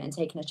about doing it and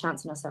taking a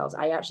chance on ourselves.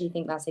 I actually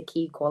think that's a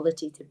key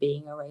quality to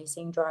being a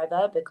racing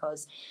driver,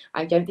 because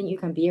I don't think you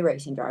can be a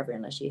racing driver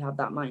unless you have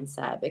that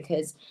mindset,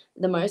 because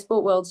the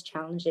motorsport world's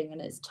challenging and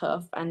it's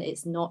tough and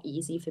it's not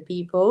easy for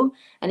people.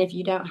 And if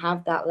you don't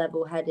have that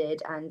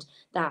level-headed and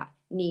that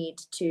need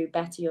to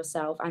better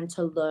yourself and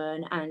to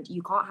learn, and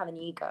you can't have an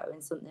ego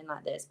in something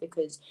like this,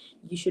 because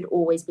you should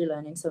always be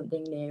learning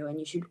something new, and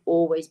you should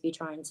always be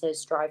trying to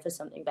strive for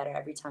something better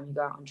every time you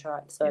go out on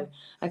track. So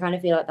I kind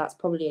of feel like that's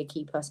probably a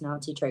key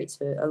personality trait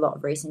for a lot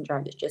of racing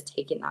drivers, just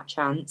taking that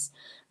chance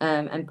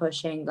and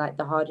pushing like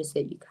the hardest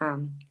that you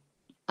can.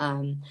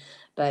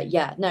 But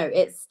yeah, no,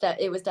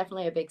 it was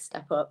definitely a big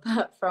step up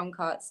from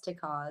karts to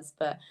cars,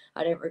 but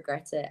I don't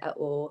regret it at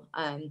all.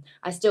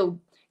 I still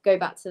go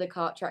back to the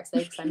kart tracks though,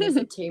 because I miss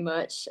it too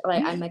much.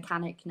 Like, I'm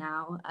mechanic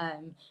now,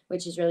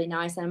 which is really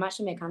nice, and I'm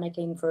actually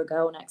mechanicking for a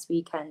girl next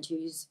weekend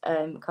who's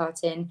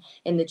karting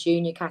in the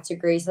junior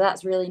category, so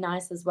that's really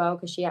nice as well,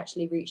 because she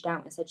actually reached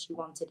out and said she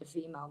wanted a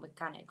female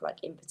mechanic,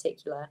 like, in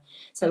particular.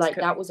 So that's like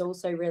cool. That was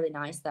also really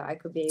nice that I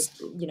could be,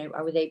 you know,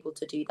 I was able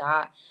to do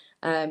that.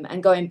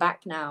 And going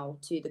back now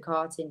to the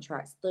karting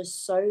tracks, there's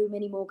so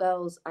many more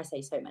girls. I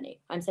say so many.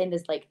 I'm saying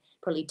there's like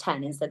probably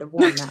 10 instead of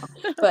 1 now.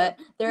 But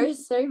there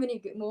is so many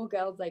more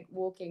girls like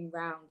walking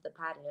around the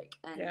paddock,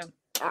 and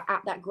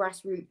at that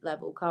grassroots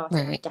level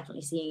karting, I've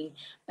definitely seen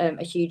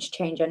a huge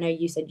change. I know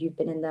you said you've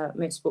been in the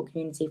motorsport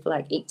community for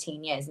like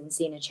 18 years and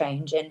seen a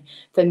change. And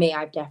for me,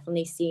 I've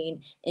definitely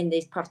seen in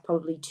these past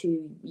probably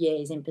 2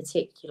 years in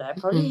particular,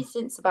 probably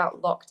since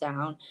about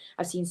lockdown,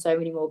 I've seen so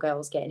many more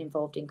girls getting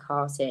involved in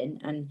karting.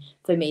 And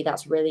for me,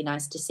 that's really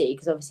nice to see,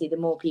 because obviously the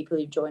more people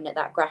who join at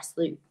that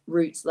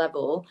grassroots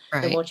level,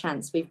 the more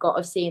chance we've got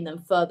of seeing them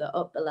further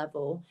up the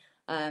level.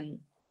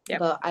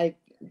 But I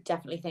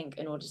definitely think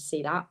in order to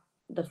see that,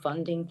 the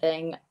funding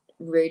thing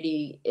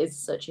really is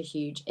such a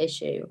huge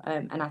issue.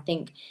 And I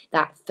think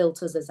that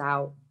filters us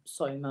out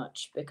so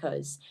much,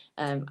 because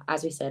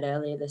as we said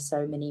earlier, there's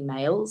so many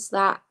males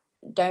that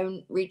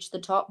don't reach the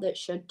top that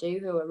should do,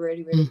 who are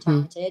really, really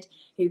talented,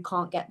 who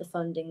can't get the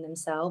funding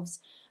themselves.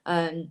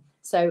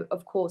 So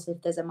of course,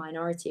 if there's a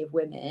minority of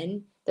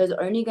women, there's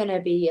only going to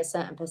be a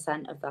certain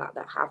percent of that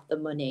have the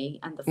money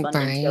and the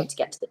funding to be able to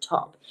get to the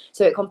top.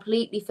 So it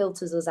completely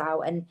filters us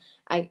out. And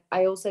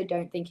I also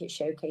don't think it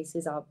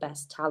showcases our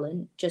best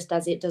talent, just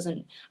as it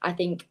doesn't. I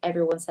think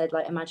everyone said,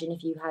 like, imagine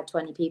if you had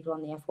 20 people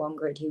on the F1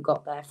 grid who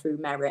got there through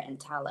merit and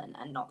talent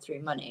and not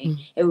through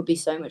money. It would be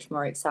so much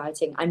more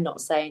exciting. I'm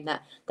not saying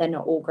that they're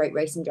not all great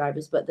racing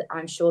drivers, but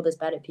I'm sure there's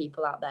better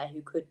people out there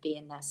who could be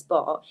in their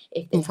spot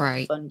if they had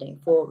the funding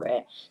for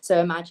it. So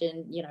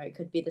imagine, you know, it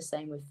could be the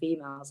same with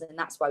females, and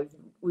that's why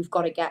we've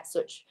got to get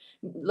such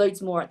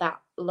loads more at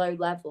that low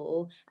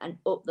level and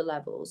up the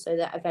level, so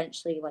that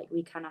eventually, like,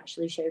 we can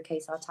actually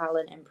showcase our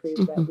talent and prove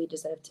that we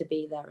deserve to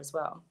be there as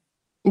well.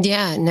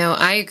 Yeah, no,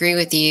 I agree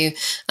with you.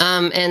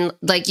 And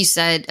like you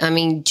said, I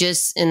mean,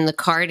 just in the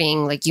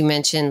karting, like you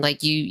mentioned,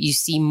 like you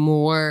see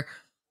more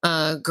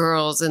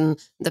girls in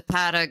the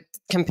paddock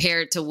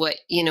compared to what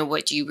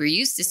you were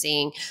used to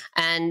seeing.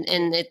 And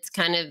it's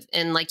kind of,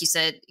 and like you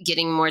said,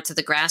 getting more to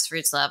the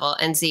grassroots level,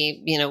 and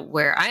see,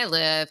 where I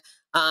live,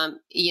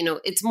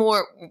 it's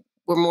more,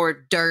 we're more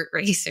dirt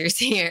racers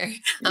here.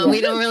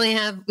 We only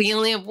have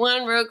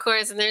one road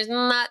course, and there's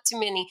not too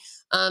many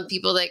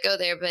people that go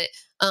there.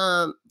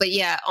 But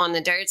yeah, on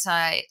the dirt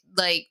side,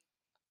 like,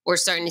 we're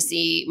starting to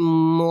see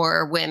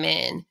more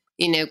women,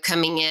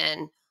 coming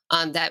in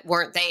that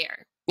weren't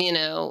there,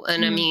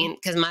 and I mean,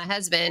 because my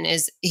husband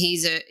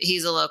he's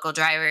a local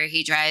driver.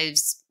 He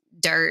drives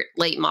dirt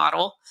late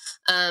model.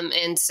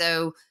 And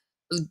so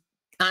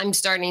I'm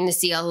starting to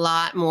see a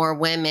lot more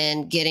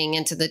women getting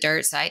into the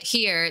dirt side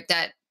here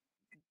that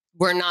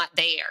were not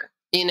there,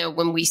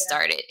 when we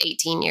started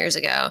 18 years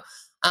ago.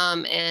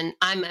 And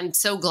I'm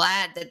so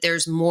glad that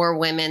there's more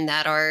women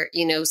that are,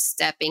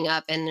 stepping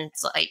up, and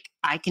it's like,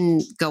 I can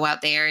go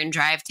out there and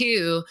drive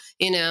too,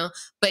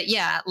 but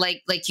yeah,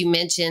 like you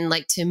mentioned,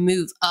 like, to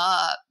move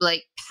up,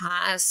 like,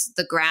 past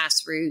the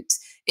grassroots,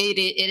 it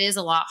is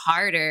a lot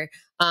harder.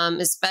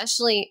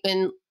 Especially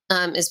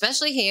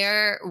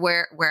here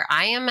where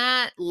I am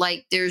at,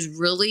 like, there's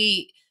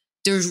really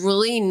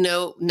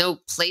no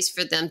place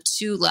for them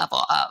to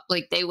level up.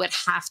 Like, they would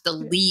have to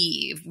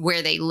leave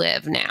where they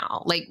live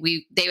now. Like,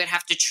 they would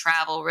have to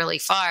travel really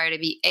far to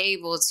be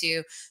able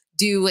to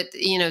do what,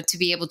 to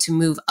be able to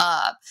move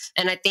up.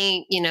 And I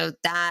think,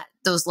 that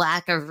those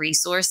lack of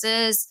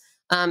resources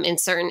in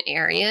certain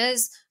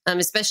areas,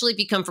 especially if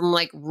you come from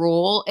like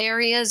rural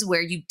areas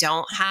where you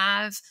don't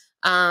have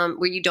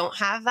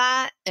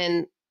that.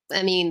 And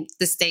I mean,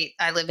 the state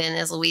I live in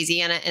is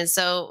Louisiana, and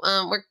so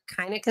we're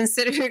kind of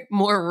considered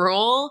more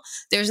rural.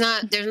 There's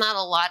not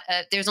a lot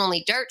of, there's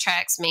only dirt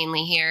tracks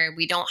mainly here.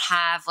 We don't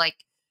have like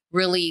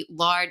really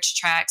large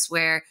tracks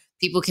where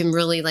people can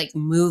really like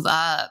move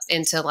up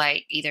into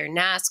like either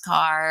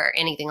NASCAR or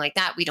anything like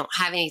that. We don't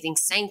have anything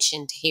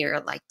sanctioned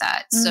here like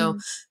that. So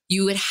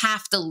you would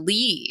have to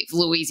leave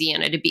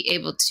Louisiana to be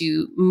able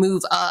to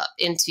move up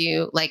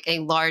into like a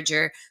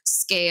larger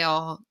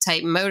scale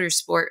type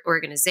motorsport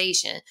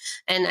organization.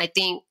 And I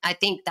think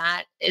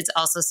that is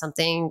also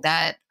something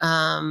that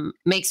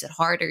makes it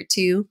harder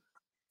too,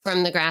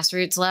 from the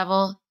grassroots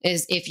level,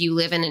 is if you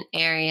live in an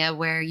area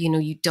where,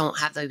 you don't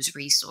have those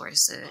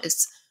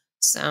resources.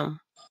 So.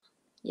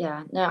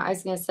 Yeah, no, I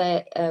was going to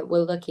say,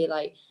 we're lucky,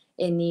 like,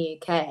 in the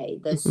UK,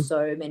 there's Mhm.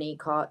 so many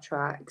kart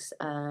tracks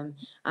and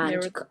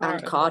part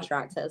of car it.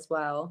 tracks as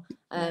well.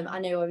 Yeah. I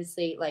know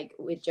obviously like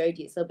with Jodie,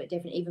 it's a little bit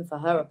different even for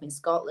her up in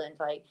Scotland.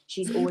 Like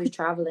she's always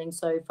traveling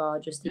so far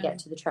just to Yeah. get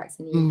to the tracks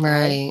in the UK.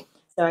 Right.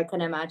 So I can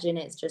imagine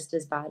it's just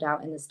as bad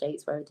out in the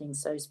States where everything's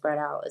so spread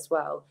out as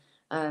well.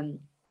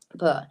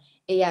 But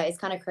yeah, it's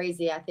kind of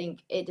crazy. I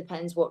think it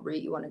depends what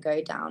route you want to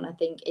go down. I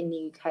think in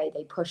the UK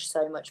they push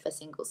so much for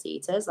single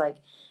seaters. Like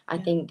I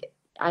Yeah. think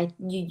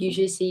you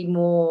usually see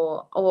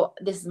more, or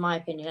this is my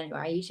opinion anyway,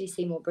 I usually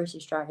see more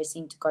British drivers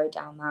seem to go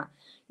down that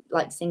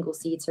like single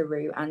seater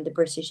route and the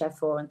British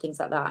F4 and things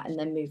like that, and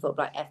then move up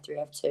like F3,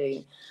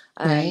 F2.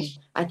 Right.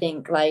 I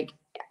think like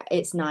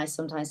it's nice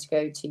sometimes to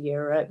go to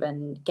Europe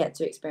and get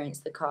to experience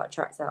the kart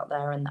tracks out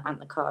there and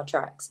the car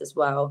tracks as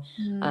well.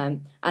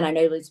 And I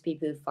know loads of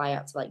people who fly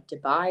out to like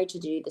Dubai to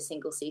do the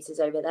single seaters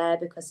over there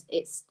because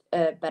it's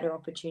a better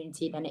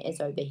opportunity than it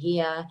is over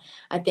here.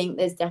 I think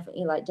there's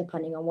definitely like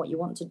depending on what you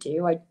want to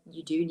do,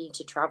 you do need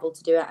to travel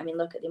to do it. I mean,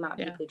 look at the amount of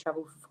people who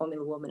travel for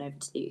Formula One over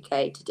to the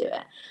UK to do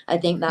it. I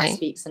think that Right.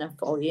 speaks enough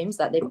volumes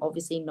that they've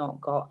obviously not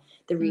got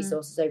the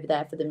resources over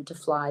there for them to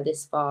fly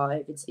this far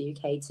over to the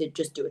UK to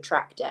just do a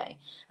track day.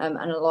 And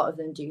a lot of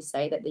them do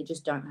say that they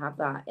just don't have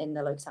that in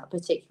the locale,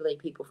 particularly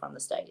people from the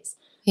States.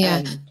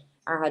 Yeah.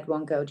 I had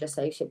one girl just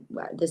say,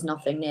 there's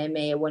nothing near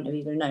me. I wouldn't have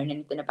even known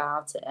anything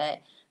about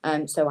it.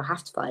 So I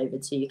have to fly over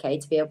to UK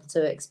to be able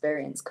to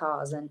experience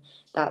cars. And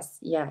that's,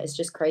 yeah, it's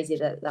just crazy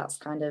that that's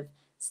kind of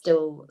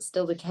still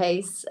the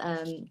case.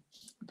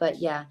 But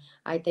yeah,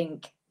 I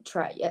think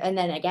and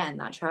then again,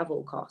 that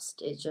travel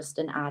cost is just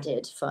an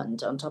added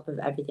fund on top of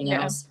everything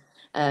else.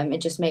 It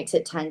just makes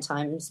it 10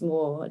 times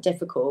more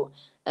difficult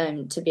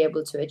to be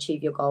able to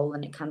achieve your goal,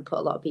 and it can put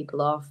a lot of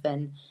people off.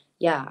 And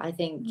yeah, I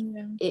think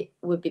it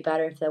would be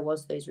better if there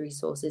was those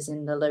resources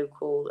in the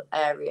local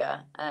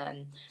area.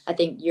 I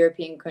think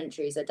European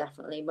countries are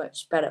definitely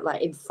much better.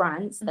 Like in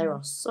France, there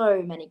are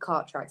so many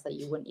kart tracks that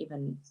you wouldn't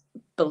even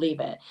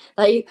believe it.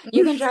 Like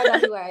you can drive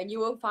everywhere and you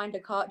will find a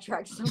kart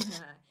track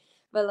somewhere.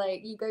 But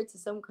like you go to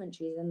some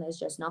countries and there's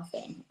just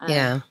nothing.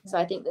 So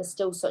I think there's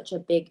still such a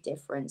big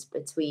difference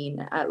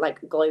between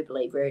like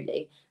globally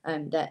really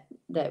that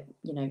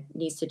you know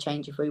needs to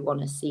change if we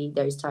want to see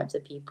those types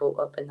of people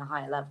up in the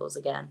higher levels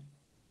again.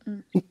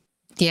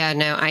 Yeah,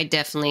 no, I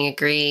definitely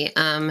agree.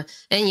 And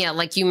yeah,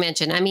 like you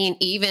mentioned, I mean,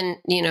 even,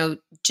 you know,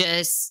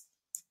 just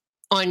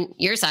on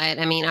your side,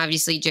 I mean,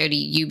 obviously,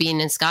 Jodie, you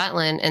being in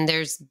Scotland, and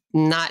there's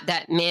not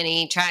that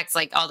many tracks.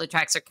 Like all the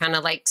tracks are kind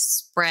of like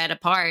spread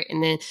apart.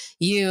 And then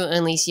you,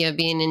 Alicia,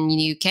 being in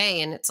the UK,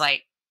 and it's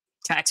like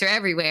tracks are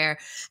everywhere.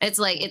 It's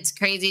like, it's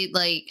crazy,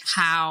 like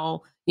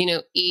how, you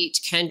know,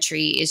 each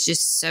country is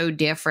just so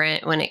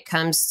different when it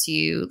comes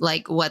to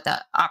like what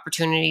the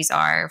opportunities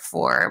are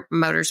for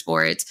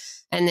motorsports.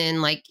 And then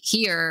like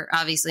here,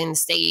 obviously in the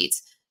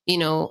States, you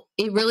know,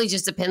 it really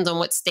just depends on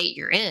what state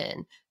you're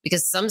in,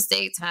 because some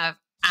states have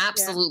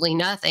absolutely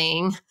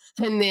nothing.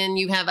 And then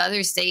you have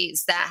other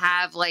states that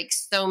have like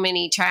so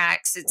many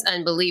tracks. It's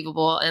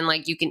unbelievable. And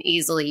like you can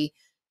easily,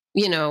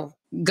 you know,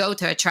 go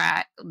to a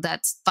track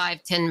that's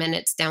 5-10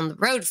 minutes down the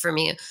road from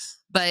you.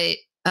 But,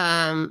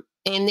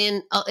 and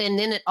then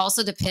it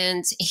also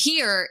depends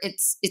here.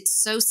 It's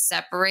so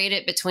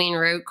separated between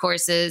road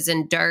courses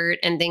and dirt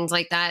and things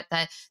like that,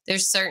 that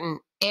there's certain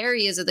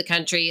areas of the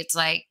country. It's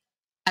like,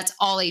 that's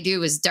all they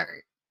do is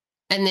dirt.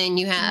 And then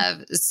you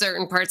have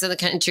certain parts of the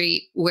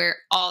country where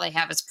all they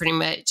have is pretty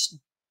much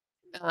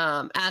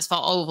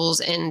asphalt ovals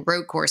and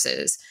road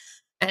courses,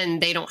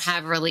 and they don't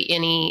have really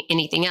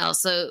anything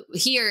else. So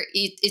here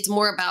it's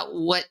more about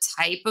what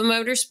type of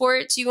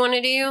motorsports you want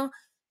to do,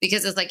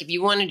 because it's like if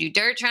you want to do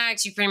dirt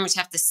tracks, you pretty much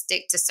have to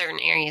stick to certain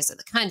areas of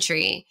the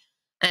country.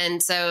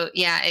 And so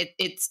yeah,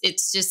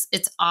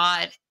 it's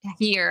odd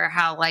here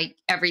how like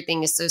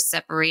everything is so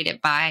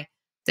separated by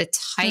the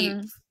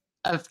type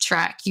of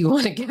track you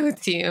want to go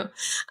to.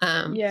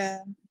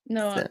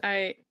 So.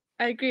 I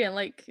agree, and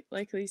like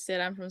Lee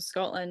said, I'm from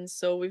Scotland,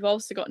 so we've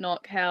also got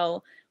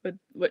Knockhill,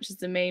 which is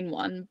the main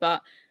one,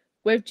 but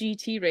with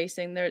GT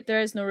racing, there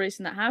is no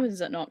racing that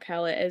happens at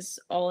Knockhill. It is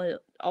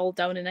all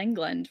down in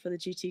England for the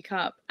GT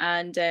Cup,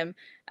 and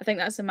I think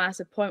that's a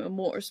massive point with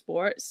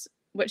motorsports,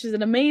 which is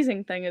an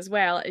amazing thing as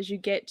well, is you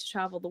get to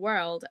travel the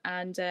world,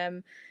 and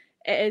it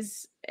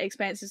is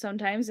expensive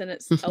sometimes, and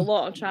it's a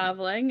lot of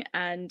traveling.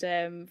 And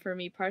for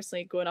me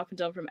personally, going up and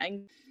down from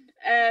England.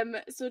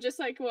 So just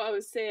like what I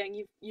was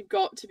saying, you've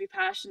got to be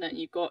passionate, and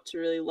you've got to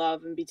really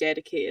love and be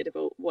dedicated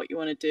about what you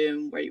want to do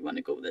and where you want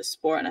to go with this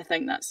sport. And I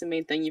think that's the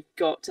main thing. You've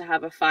got to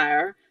have a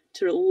fire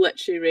to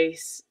literally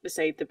race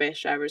beside the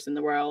best drivers in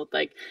the world.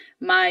 Like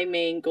my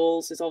main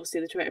goals is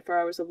obviously the 24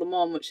 Hours of Le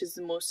Mans, which is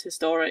the most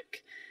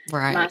historic,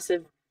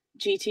 massive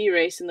GT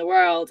race in the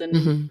world.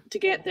 And to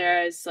get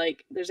there is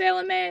like there's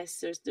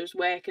LMS, there's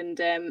WEC, and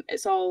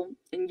it's all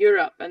in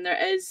Europe. And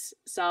there is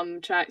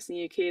some tracks in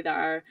the UK that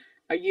are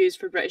used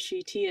for British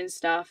GT and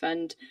stuff,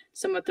 and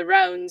some of the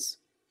rounds.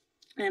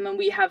 And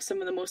we have some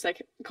of the most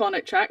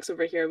iconic tracks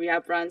over here. We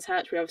have Brands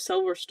Hatch, we have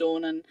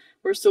Silverstone, and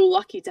we're so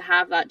lucky to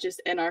have that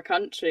just in our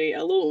country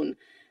alone.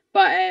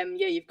 But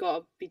yeah, you've got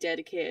to be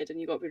dedicated and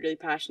you've got to be really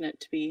passionate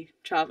to be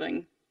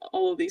traveling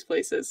all of these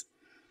places.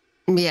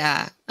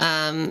 Yeah.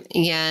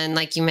 Yeah. And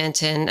like you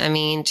mentioned, I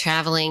mean,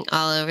 traveling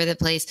all over the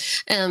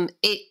place.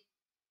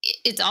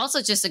 It's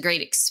also just a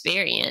great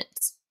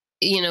experience,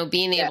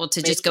 being able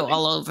to just go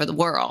all over the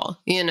world,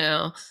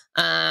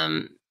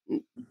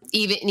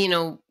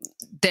 even,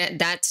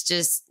 that's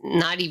just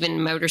not even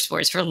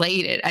motorsports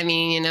related. I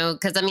mean,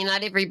 because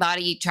not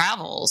everybody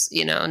travels,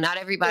 not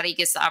everybody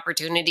gets the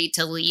opportunity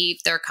to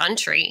leave their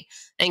country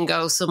and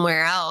go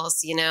somewhere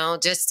else,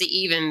 just to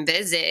even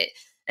visit.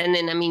 And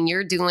then,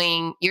 you're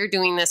doing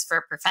this for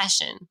a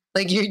profession.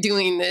 Like, you're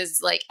doing this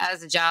like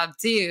as a job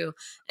too.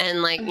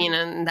 And like,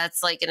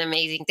 that's like an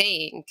amazing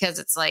thing, because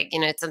it's like,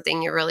 it's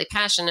something you're really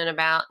passionate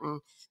about,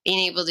 and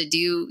being able to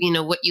do,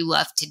 what you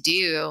love to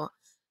do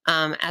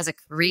as a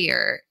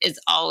career is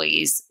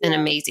always an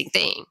amazing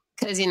thing.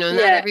 Because, not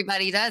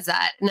everybody does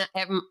that.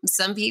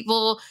 Some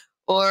people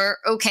are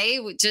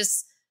okay with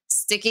just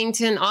sticking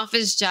to an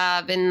office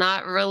job and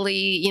not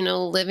really,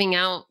 living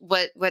out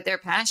what they're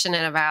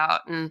passionate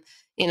about. And,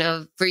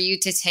 for you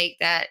to take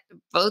that,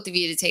 both of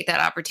you to take that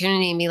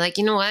opportunity and be like,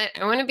 you know what,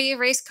 I want to be a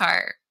race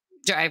car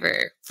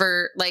driver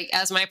for like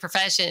as my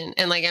profession,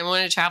 and like I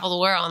want to travel the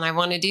world and I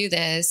want to do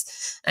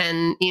this.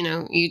 And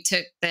you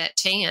took that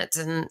chance,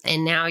 and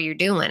now you're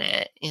doing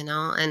it,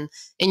 and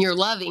you're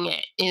loving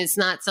it, and it's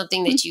not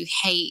something that you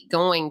hate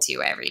going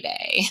to every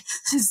day.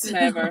 So,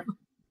 never.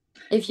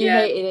 If you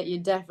hated it, you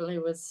definitely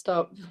would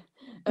stop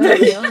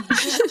early on.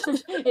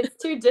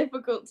 It's too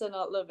difficult to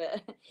not love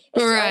it.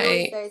 Right. I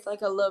always say it's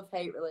like a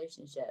love-hate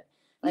relationship.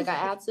 Like, I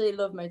absolutely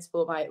love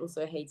motorsport, but I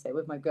also hate it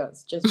with my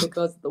guts, just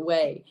because of the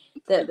way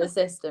that the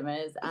system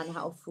is and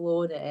how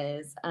flawed it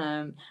is,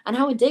 and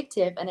how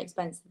addictive and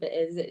expensive it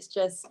is. It's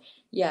just,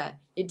 you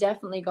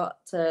definitely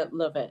got to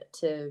love it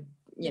to,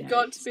 you've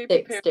got to be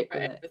prepared stick for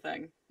with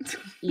everything.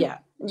 Yeah,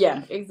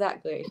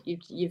 exactly.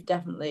 You've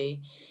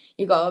definitely,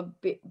 you got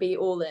to be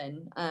all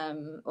in.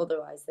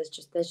 Otherwise,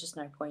 there's just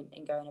no point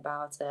in going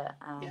about it,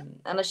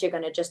 unless you're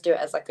going to just do it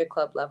as like a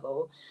club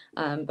level.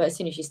 But as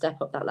soon as you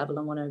step up that level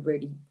and want to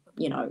really,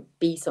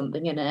 be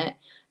something in it,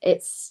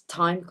 it's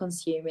time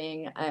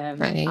consuming.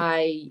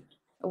 Right.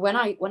 When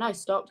I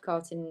stopped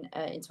karting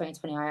in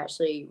 2020, I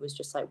actually was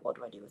just like, what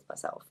do I do with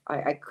myself?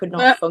 I could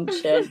not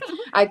function.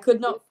 I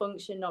could not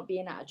function not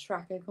being at a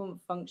track. I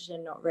couldn't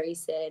function not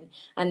racing.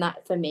 And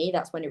that, for me,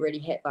 that's when it really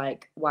hit,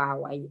 like,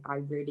 wow, I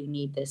really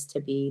need this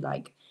to be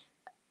like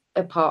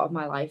a part of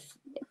my life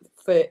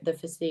for the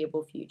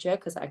foreseeable future,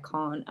 because I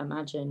can't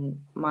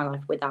imagine my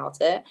life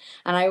without it.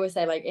 And I always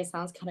say, like, it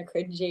sounds kind of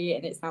cringy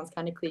and it sounds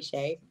kind of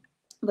cliche,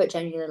 but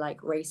genuinely,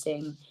 like,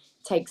 racing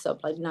takes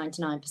up like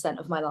 99%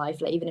 of my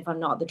life. Like, even if I'm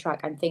not at the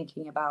track, I'm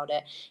thinking about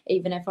it.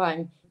 Even if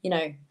I'm,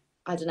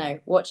 I don't know,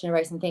 watching a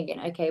race and thinking,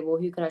 okay,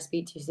 well, who can I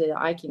speak to so that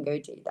I can go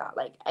do that?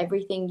 Like,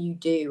 everything you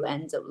do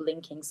ends up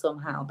linking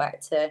somehow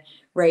back to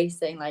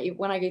racing. Like,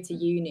 when I go to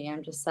uni,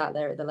 I'm just sat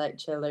there at the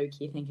lecture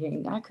low-key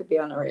thinking, I could be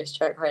on a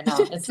racetrack right now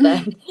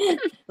instead.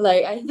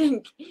 Like, I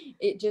think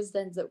it just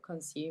ends up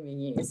consuming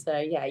you. So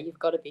yeah, you've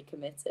got to be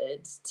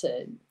committed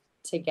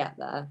to get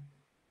there.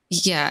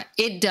 Yeah,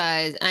 it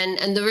does.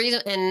 And the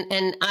reason,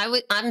 and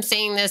I'm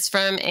saying this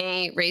from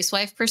a race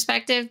wife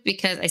perspective,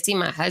 because I see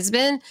my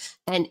husband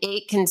and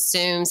it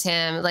consumes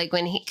him. Like,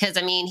 when because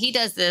he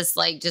does this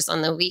like just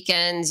on the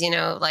weekends,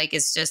 like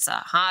it's just a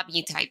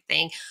hobby type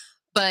thing.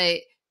 But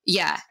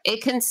yeah,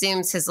 it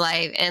consumes his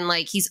life, and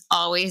like he's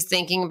always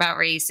thinking about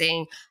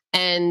racing.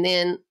 And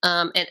then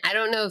and I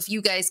don't know if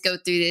you guys go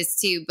through this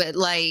too, but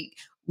like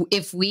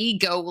if we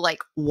go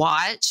like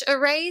watch a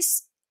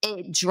race,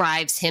 it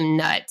drives him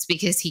nuts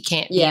because he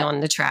can't be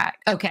on the track.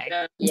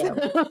 Okay.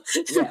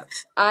 Yeah.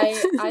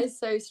 I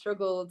so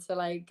struggle to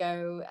like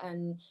go,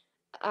 and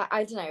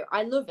I don't know,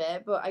 I love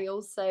it, but I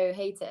also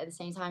hate it at the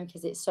same time,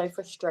 because it's so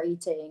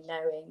frustrating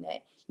knowing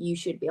that you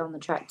should be on the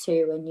track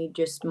too, and you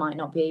just might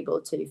not be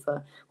able to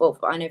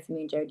I know for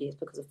me and Jodie, it's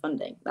because of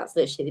funding. That's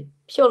literally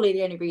purely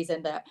the only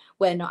reason that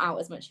we're not out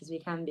as much as we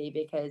can be,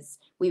 because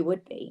we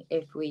would be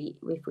if we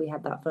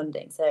had that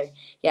funding. So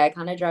yeah, it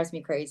kind of drives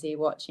me crazy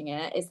watching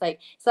it. It's like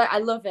I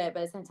love it,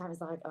 but at the same time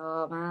it's like,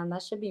 oh man,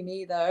 that should be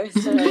me though.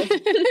 So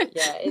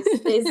yeah,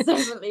 it's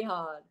definitely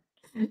hard.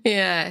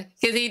 Yeah,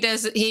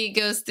 because he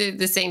goes through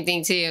the same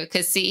thing too.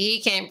 Because see, he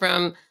came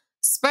from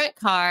sprint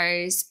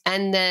cars,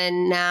 and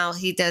then now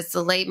he does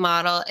the late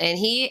model,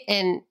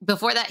 and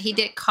before that he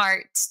did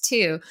karts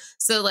too.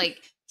 So like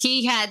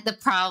he had the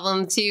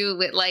problem too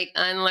with like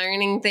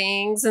unlearning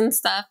things and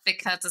stuff,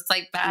 because it's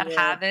like bad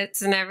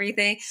habits and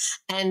everything.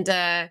 And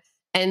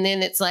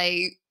then it's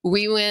like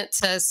we went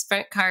to a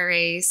sprint car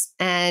race,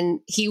 and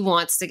he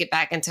wants to get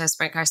back into a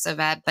sprint car so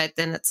bad, but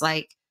then it's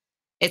like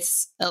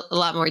it's a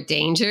lot more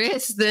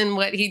dangerous than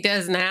what he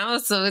does now.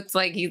 So it's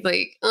like, he's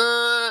like,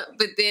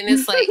 but then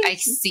it's like, I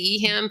see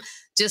him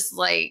just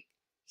like,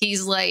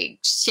 he's like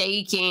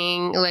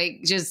shaking,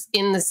 like just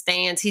in the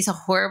stands. He's a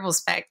horrible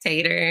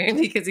spectator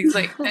because he's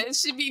like, that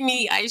should be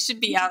me. I should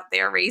be out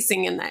there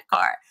racing in that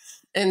car.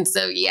 And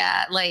so,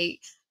 yeah, like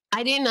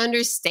I didn't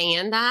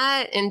understand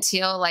that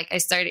until like I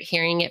started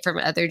hearing it from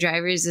other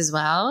drivers as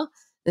well.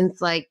 And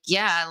it's like,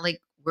 yeah,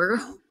 like we're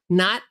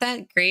not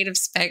that great of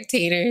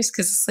spectators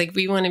because it's like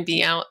we want to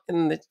be out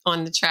on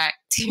the track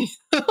too.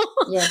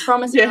 Yeah,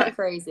 promise me not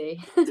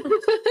crazy.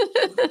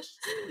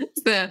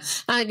 So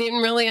I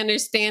didn't really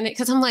understand it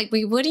because I'm like,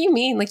 wait, what do you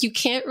mean? Like you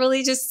can't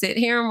really just sit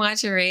here and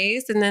watch a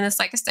race. And then it's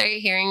like I started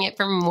hearing it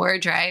from more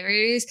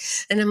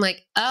drivers, and I'm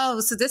like,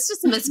 oh, so this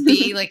just must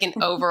be like an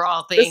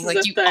overall thing.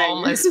 Like you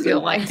almost feel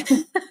like.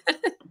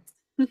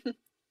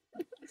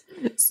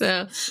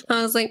 So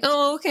I was like,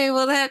 oh, okay,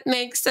 well, that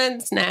makes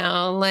sense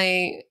now.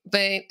 Like,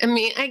 but I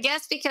mean, I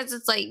guess because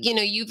it's like, you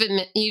know, you've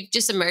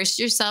just immersed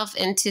yourself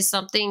into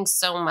something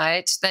so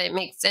much that it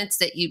makes sense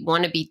that you'd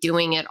want to be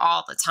doing it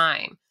all the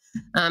time.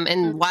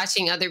 And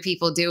watching other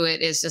people do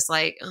it is just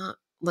like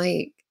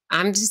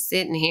I'm just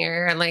sitting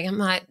here, like I'm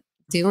not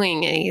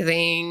doing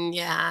anything.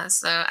 Yeah.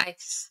 So I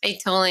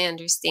totally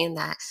understand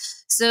that.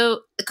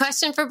 So the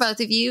question for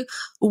both of you,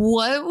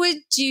 what would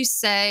you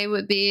say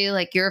would be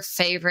like your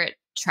favorite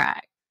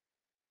track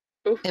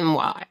and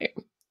why?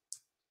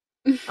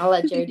 I'll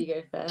let Jodie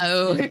go first.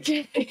 Oh,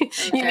 okay.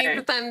 You need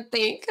the time to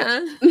think,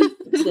 huh?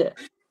 Yeah.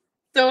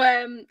 So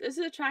this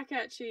is a track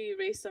I actually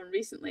raced on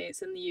recently.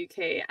 It's in the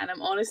UK, and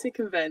I'm honestly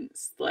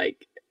convinced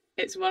like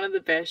it's one of the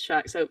best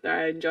tracks out there.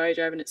 I enjoy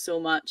driving it so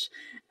much,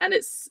 and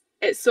it's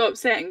so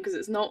upsetting because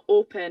it's not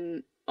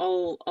open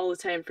all the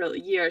time throughout the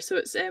year. So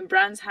it's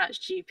Brands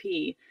Hatch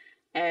GP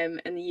in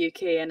the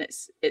UK, and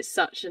it's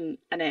such an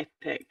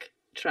epic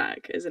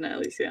track, isn't it,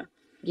 Alicia?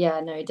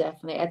 Yeah, no,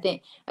 definitely. I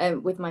think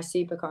with my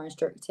supercar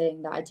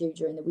instructing that I do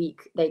during the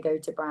week, they go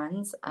to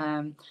Brands,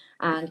 and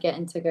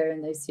getting to go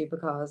in those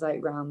supercars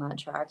like round that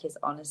track is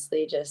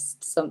honestly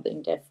just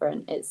something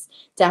different. It's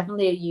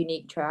definitely a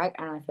unique track,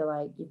 and I feel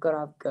like you've got to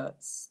have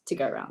guts to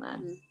go around there.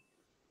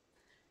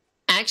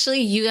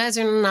 Actually, you guys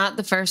are not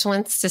the first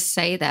ones to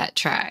say that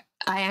track.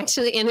 I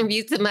actually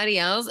interviewed somebody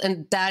else,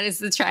 and that is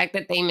the track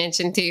that they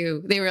mentioned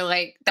too. They were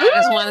like, that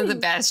is one of the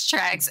best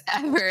tracks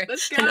ever.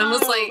 Let's go. And I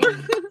was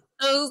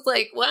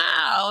like,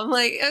 wow. I'm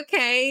like,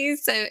 okay.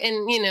 So,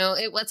 and you know,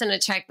 it wasn't a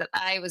track that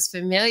I was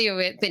familiar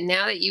with, but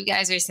now that you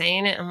guys are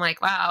saying it, I'm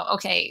like, wow,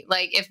 okay.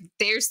 Like if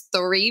there's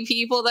 3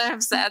 people that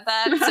have said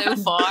that so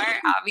far,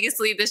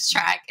 obviously this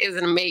track is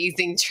an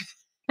amazing track.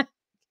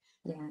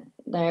 Yeah,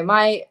 no,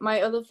 my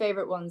other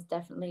favorite one's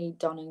definitely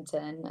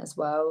Donington as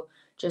well,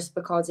 just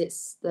because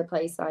it's the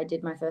place I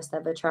did my first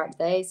ever track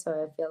day. So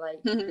I feel like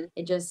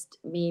it just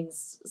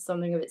means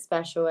something a bit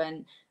special,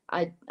 and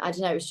I don't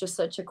know, it's just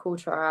such a cool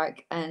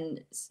track, and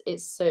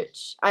it's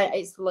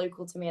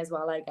local to me as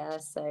well, I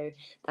guess, so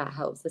that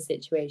helps the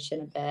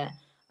situation a bit.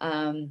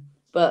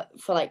 But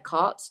for like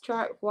karts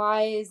track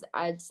wise,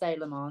 I'd say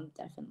Le Mans,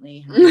 definitely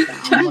hands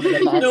down, one of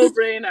the best. No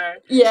brainer.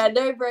 Yeah,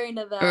 no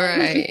brainer there.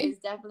 Right. It's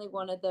definitely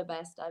one of the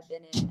best I've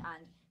been in,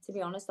 and to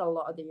be honest, a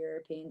lot of the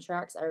European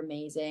tracks are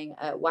amazing.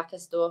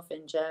 Wackersdorf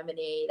in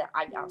Germany, that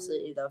I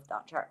absolutely love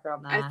that track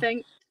around there.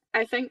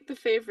 I think the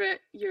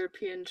favorite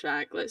European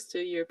track. Let's do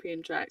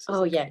European tracks.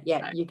 Oh yeah,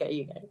 you go.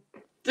 I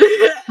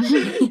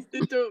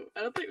don't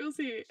know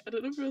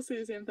if we'll see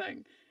the same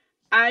thing.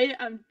 I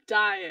am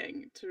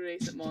dying to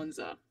race at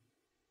Monza.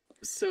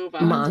 So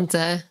bad.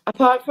 Monza.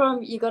 Apart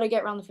from you got to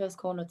get around the first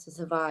corner to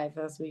survive,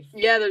 as we've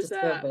there's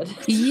discovered.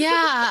 that.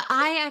 Yeah,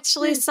 I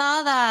actually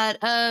saw that.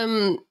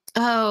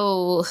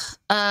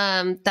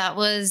 That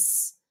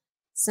was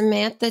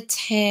Samantha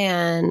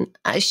Tan.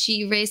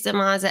 She raced at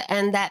Monza,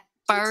 and that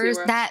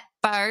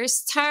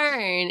first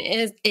turn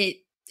is it.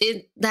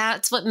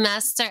 That's what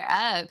messed her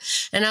up.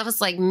 And I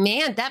was like,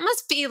 man, that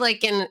must be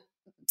like in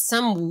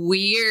some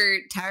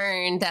weird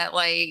turn that,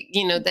 like,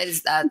 you know, that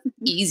is that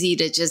easy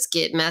to just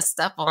get messed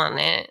up on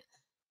it.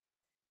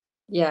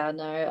 Yeah,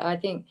 no, I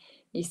think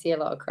you see a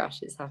lot of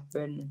crashes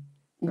happen.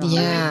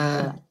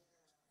 Yeah.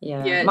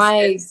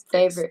 My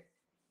favorite.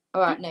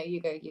 All right, no,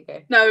 you go.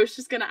 No, I was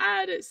just gonna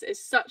add, it's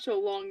such a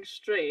long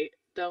straight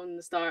down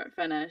the start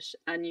finish,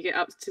 and you get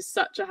up to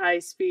such a high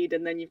speed,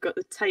 and then you've got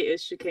the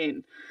tightest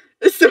chicane.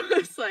 So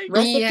it's like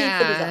recipe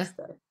for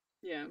disaster.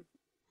 Yeah.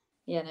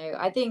 Yeah, no,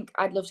 I think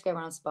I'd love to go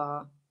around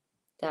Spa.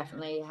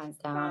 Definitely, hands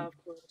down. Of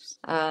course.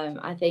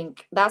 I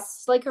think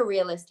that's like a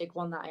realistic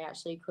one that I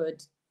actually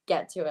could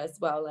get to as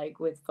well, like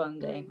with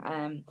funding.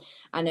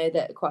 I know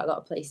that quite a lot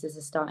of places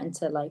are starting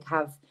to like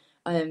have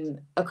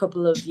a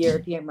couple of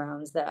European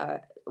rounds that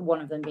are,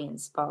 one of them being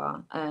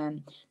Spa.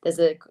 There's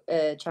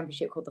a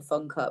championship called the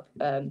Fun Cup,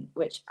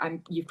 which I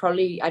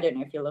don't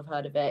know if you'll have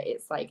heard of it.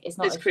 It's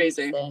not a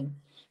crazy huge thing,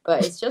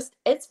 but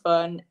it's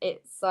fun.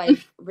 It's like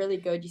really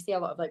good. You see a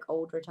lot of like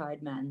old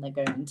retired men that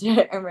go into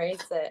it and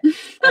race it.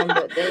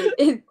 But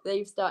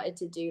they've started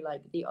to do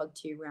like the odd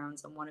 2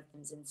 rounds, and one of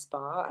them's in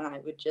Spa, and I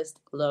would just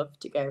love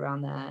to go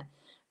around there.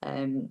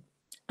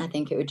 I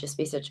think it would just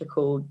be such a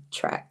cool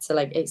track to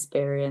like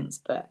experience.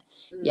 But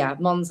yeah,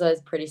 Monza is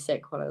pretty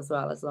sick one as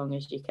well, as long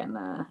as you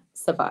can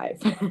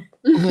survive.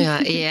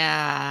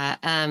 Yeah.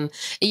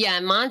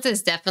 Monza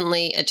is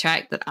definitely a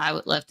track that I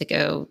would love to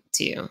go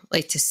to,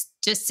 like to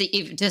just see,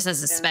 even just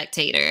as a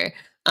spectator.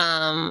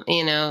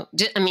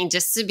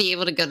 Just to be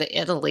able to go to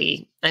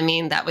Italy. I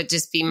mean, that would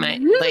just be my,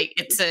 like,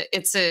 it's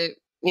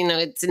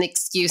an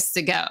excuse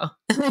to go.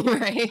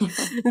 Right.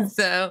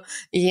 So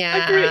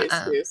yeah. A great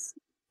excuse.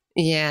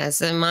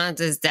 So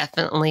Monza is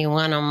definitely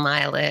one on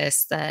my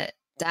list. That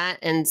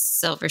and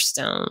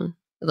Silverstone.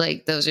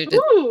 Like those are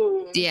the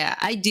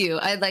I do.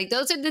 I like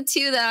those are the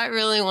two that I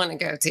really want to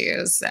go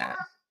to. So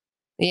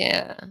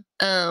yeah.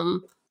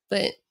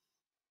 But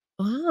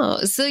wow.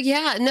 So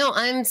yeah, no,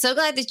 I'm so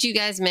glad that you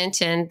guys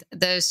mentioned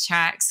those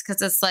tracks,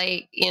 because it's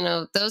like,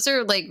 those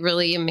are like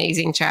really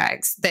amazing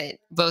tracks that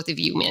both of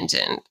you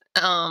mentioned.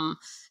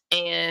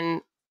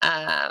 And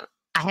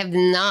I have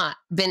not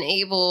been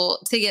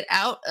able to get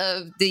out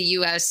of the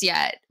US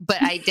yet,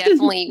 but I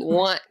definitely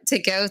want to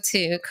go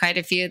to quite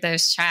a few of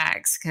those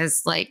tracks,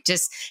 because like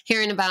just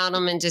hearing about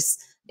them and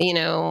just,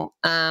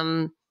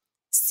 just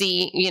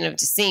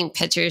seeing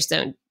pictures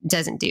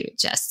doesn't do it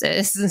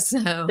justice.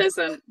 So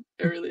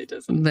it really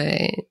doesn't.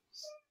 But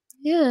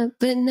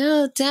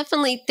no,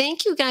 definitely.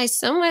 Thank you guys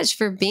so much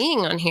for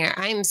being on here.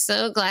 I'm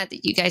so glad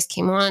that you guys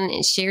came on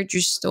and shared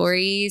your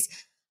stories.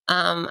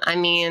 I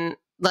mean,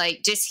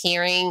 like just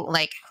hearing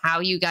like how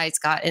you guys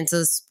got into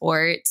the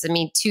sports. I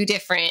mean, two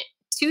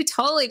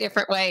totally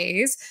different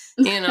ways,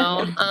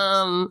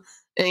 obviously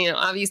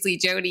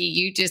Jodie,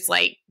 you just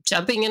like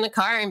jumping in the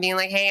car and being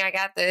like, hey, I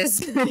got this,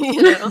 and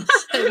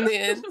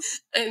then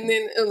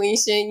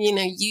Alicia,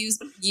 you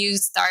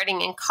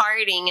starting in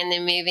karting and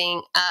then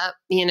moving up,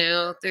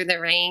 through the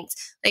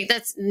ranks. Like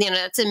that's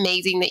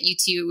amazing that you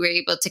two were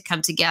able to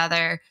come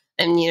together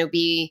and,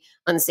 be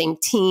on the same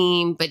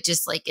team, but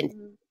just like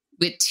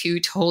with two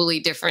totally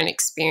different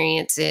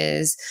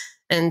experiences.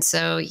 And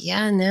so,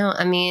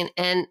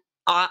 and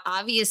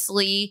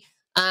obviously,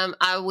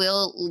 I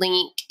will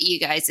link you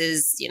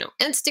guys'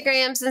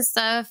 Instagrams and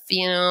stuff,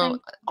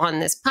 on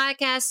this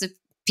podcast,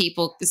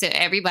 so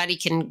everybody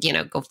can,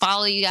 go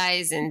follow you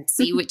guys and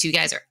see what you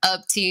guys are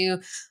up to.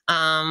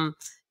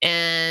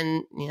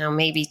 And,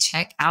 maybe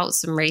check out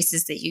some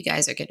races that you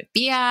guys are going to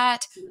be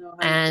at.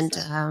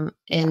 100%.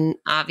 And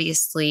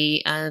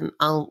obviously,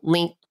 I'll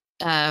link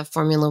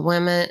Formula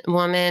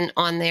Woman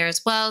on there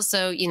as well.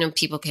 So,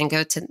 people can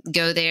go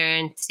there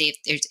and see if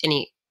there's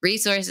any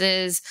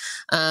resources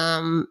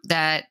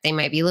that they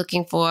might be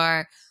looking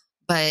for.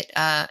 But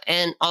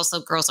and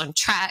also Girls on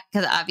Track,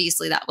 because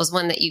obviously that was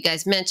one that you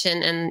guys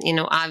mentioned. And,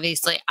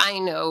 obviously I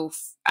know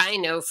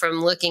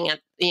from looking at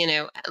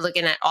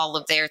all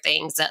of their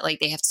things that like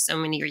they have so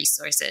many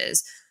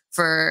resources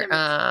for,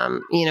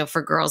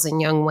 for girls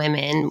and young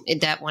women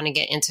that want to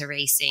get into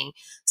racing.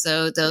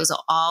 So those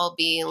will all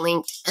be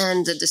linked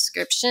in the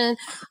description.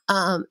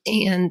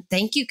 And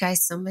thank you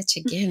guys so much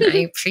again. I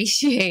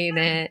appreciate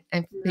it.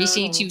 I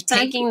appreciate you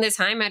taking the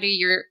time out of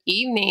your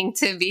evening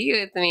to be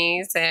with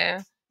me. So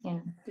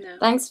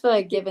thanks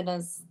for giving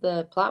us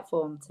the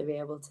platform to be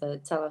able to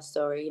tell our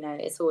story.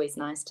 It's always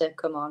nice to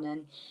come on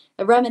and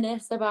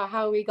reminisce about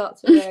how we got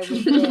to where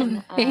we've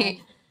been.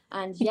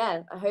 And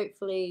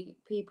hopefully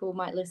people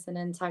might listen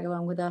and tag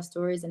along with our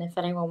stories. And if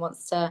anyone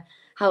wants to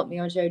help me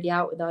or Jodie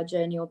out with our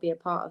journey or be a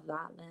part of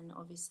that, then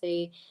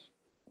obviously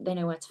they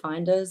know where to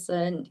find us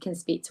and can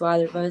speak to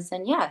either of us.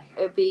 And it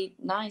would be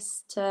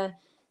nice to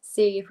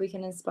see if we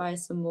can inspire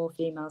some more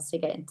females to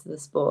get into the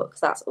sport,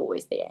 because that's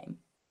always the aim.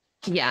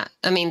 Yeah,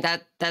 I mean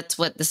that's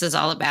what this is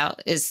all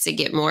about, is to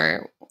get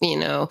more,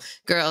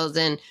 girls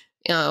and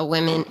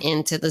women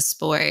into the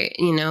sport,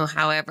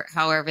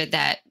 however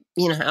that,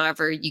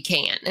 however you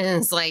can.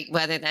 And it's like,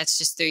 whether that's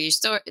just through your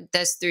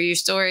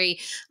story,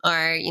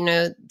 or,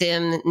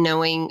 them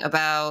knowing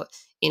about,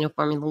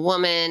 Formula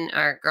Woman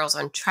or Girls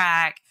on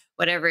Track,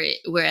 wherever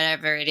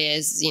it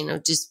is,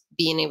 just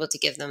being able to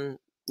give them,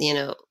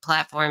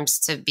 platforms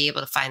to be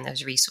able to find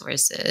those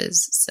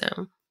resources.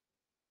 So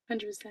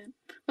 100%.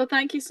 Well,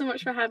 thank you so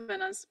much for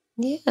having us.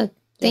 Yeah,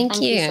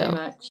 thank you so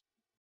much.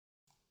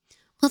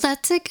 Well,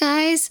 that's it,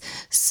 guys.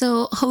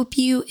 So hope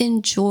you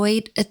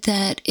enjoyed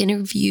that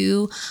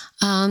interview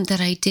that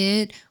I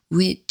did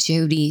with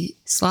Jodie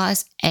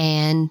Sloss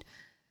and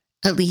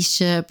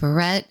Alicia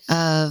Barrett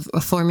of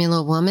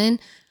Formula Woman.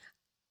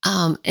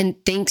 And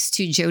thanks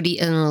to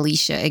Jodie and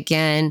Alicia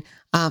again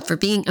for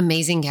being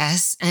amazing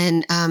guests.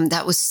 And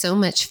that was so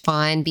much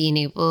fun being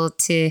able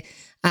to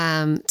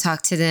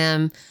talk to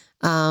them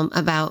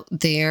about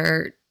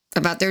their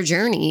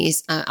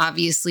journeys.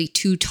 Obviously,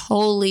 two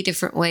totally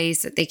different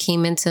ways that they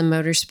came into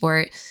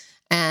motorsport,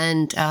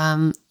 and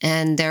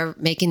they're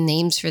making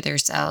names for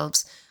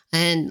themselves.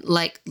 And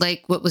like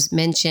what was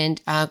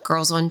mentioned,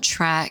 Girls on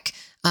Track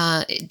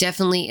it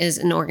definitely is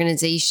an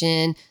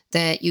organization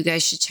that you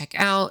guys should check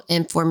out,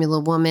 and Formula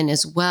Woman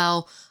as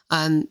well,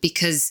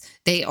 because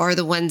they are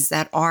the ones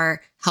that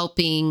are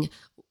helping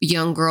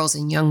young girls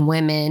and young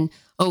women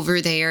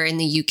over there in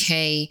the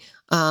UK.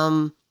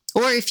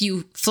 Or if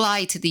you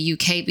fly to the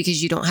UK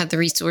because you don't have the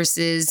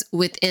resources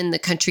within the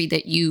country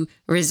that you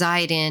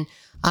reside in,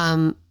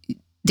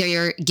 they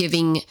are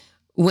giving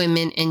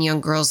women and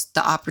young girls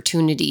the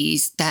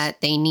opportunities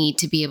that they need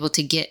to be able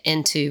to get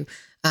into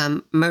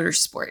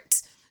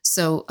motorsports.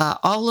 So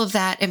all of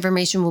that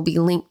information will be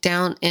linked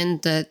down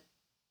in the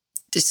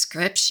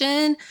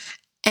description.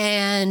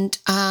 And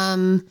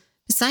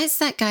besides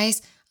that,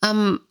 guys,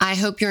 I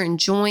hope you're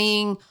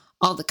enjoying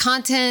all the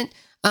content.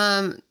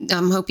 I'm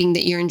hoping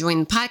that you're enjoying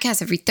the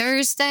podcast every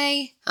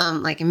Thursday.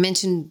 Like I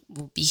mentioned,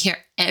 we'll be here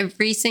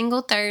every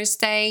single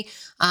Thursday.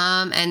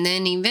 And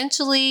then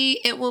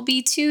eventually it will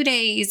be 2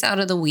 days out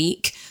of the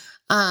week.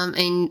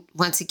 And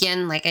once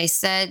again, like I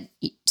said,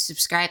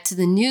 subscribe to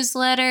the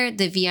newsletter,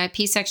 the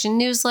VIP section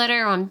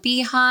newsletter on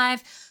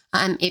Beehive.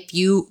 If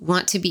you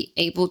want to be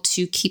able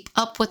to keep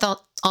up with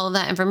all of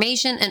that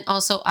information. And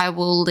also I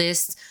will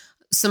list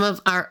some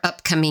of our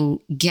upcoming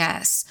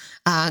guests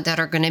that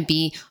are going to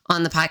be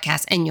on the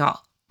podcast. And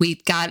y'all,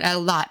 we've got a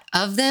lot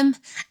of them,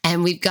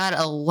 and we've got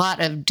a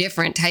lot of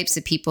different types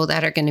of people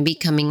that are going to be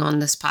coming on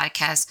this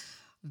podcast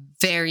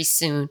very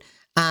soon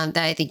that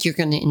I think you're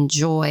going to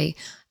enjoy.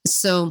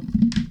 So,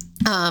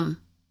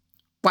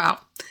 wow.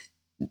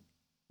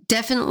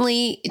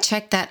 Definitely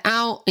check that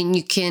out, and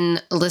you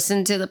can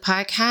listen to the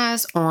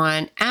podcast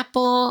on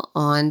Apple,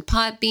 on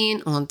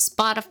Podbean, on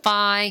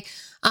Spotify,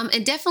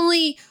 and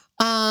definitely,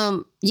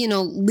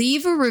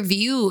 leave a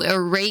review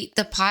or rate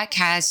the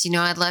podcast.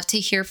 I'd love to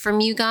hear from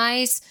you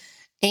guys.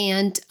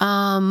 And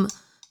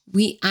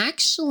we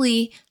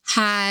actually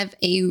have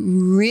a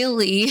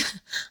really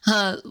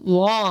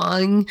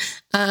long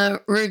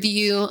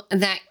review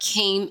that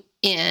came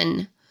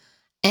in,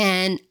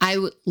 and I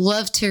would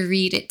love to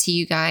read it to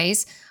you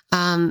guys.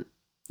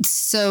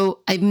 So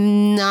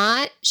I'm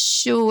not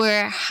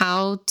sure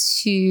how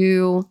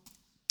to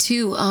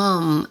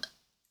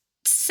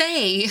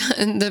say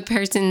the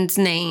person's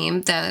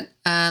name that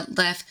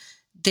left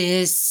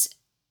this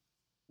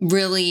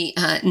really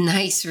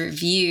nice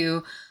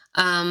review.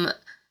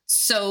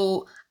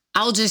 So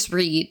I'll just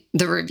read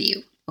the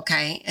review.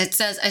 Okay. It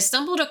says, I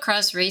stumbled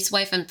across Race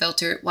Wife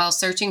Unfiltered while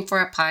searching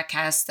for a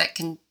podcast that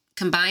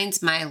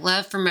combines my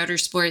love for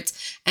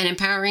motorsports and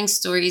empowering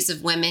stories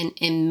of women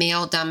in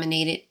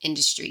male-dominated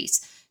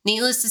industries.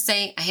 Needless to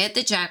say, I hit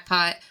the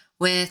jackpot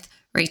with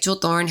Rachel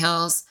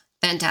Thornhill's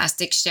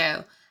fantastic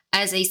show.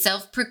 As a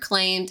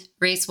self-proclaimed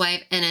race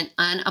wife and an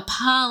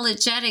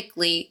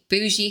unapologetically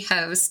bougie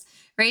host,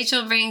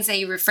 Rachel brings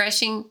a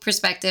refreshing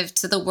perspective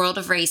to the world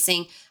of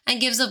racing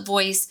and gives a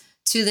voice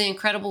to the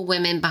incredible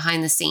women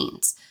behind the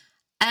scenes.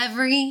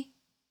 Every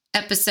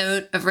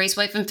episode of Race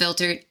Wife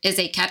Unfiltered is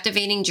a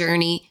captivating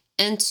journey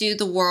into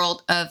the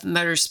world of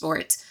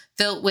motorsports,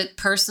 filled with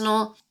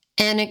personal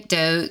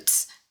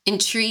anecdotes,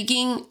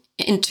 intriguing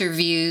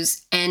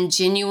interviews, and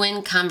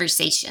genuine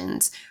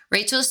conversations.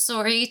 Rachel's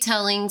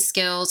storytelling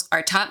skills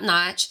are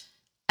top-notch,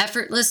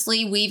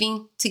 effortlessly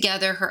weaving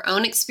together her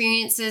own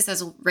experiences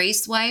as a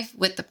race wife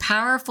with the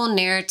powerful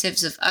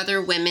narratives of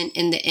other women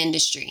in the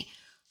industry.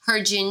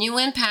 Her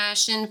genuine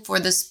passion for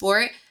the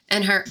sport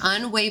and her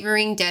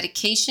unwavering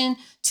dedication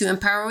to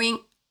empowering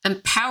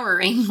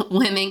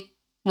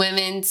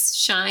women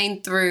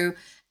shine through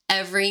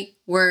every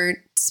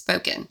word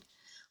spoken.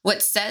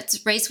 What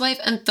sets Race Wife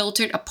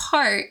Unfiltered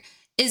apart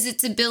is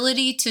its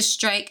ability to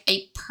strike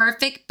a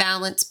perfect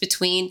balance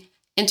between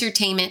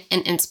entertainment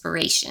and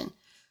inspiration.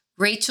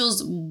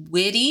 Rachel's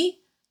witty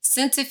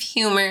sense of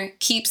humor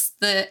keeps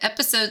the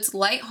episodes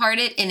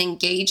lighthearted and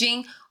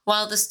engaging,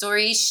 while the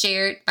stories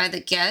shared by the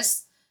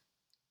guests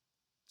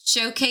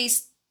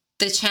showcase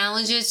the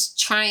challenges,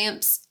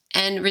 triumphs,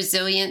 and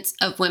resilience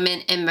of women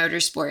in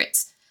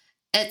motorsports.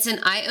 It's an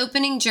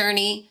eye-opening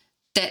journey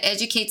that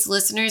educates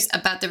listeners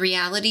about the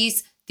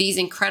realities these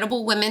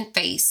incredible women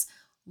face,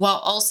 while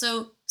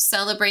also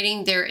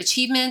celebrating their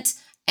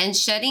achievements and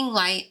shedding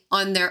light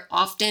on their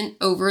often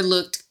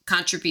overlooked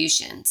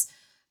contributions.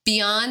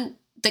 Beyond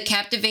the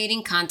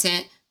captivating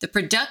content, the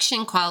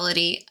production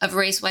quality of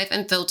Race Wife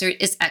Unfiltered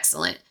is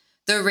excellent.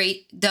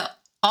 The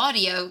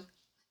audio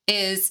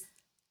is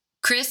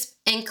crisp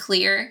and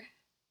clear,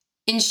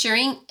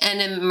 ensuring an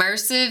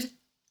immersive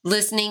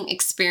listening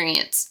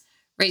experience.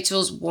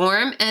 Rachel's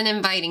warm and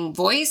inviting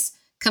voice,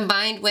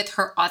 combined with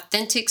her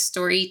authentic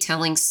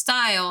storytelling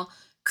style,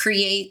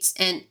 creates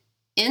an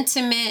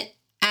intimate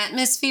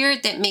atmosphere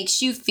that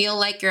makes you feel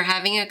like you're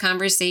having a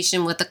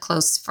conversation with a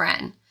close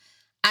friend.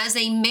 As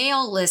a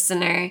male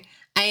listener,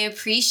 I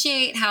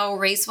appreciate how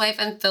Race Wife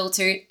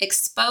Unfiltered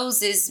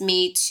exposes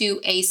me to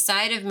a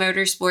side of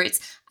motorsports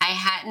I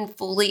hadn't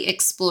fully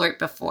explored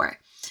before.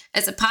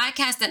 It's a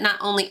podcast that not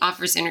only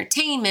offers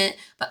entertainment,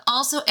 but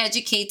also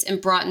educates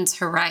and broadens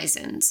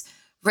horizons.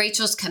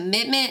 Rachel's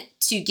commitment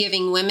to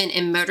giving women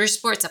in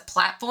motorsports a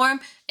platform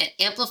and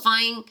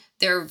amplifying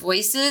their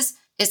voices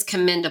is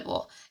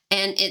commendable,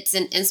 and it's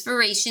an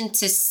inspiration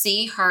to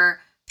see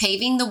her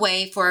paving the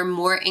way for a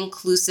more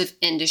inclusive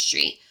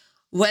industry.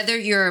 Whether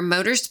you're a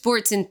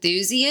motorsports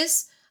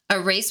enthusiast, a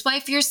race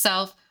wife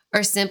yourself,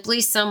 or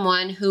simply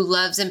someone who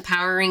loves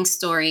empowering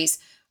stories,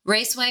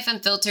 Race Wife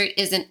Unfiltered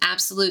is an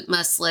absolute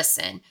must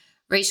listen.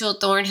 Rachel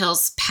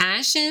Thornhill's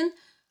passion,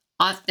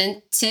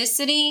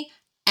 authenticity,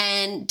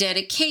 and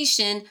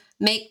dedication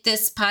make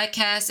this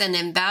podcast an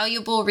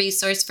invaluable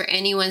resource for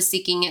anyone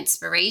seeking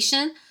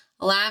inspiration,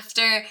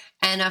 laughter,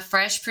 and a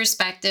fresh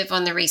perspective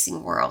on the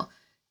racing world.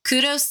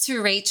 Kudos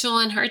to Rachel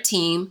and her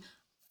team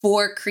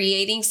for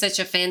creating such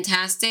a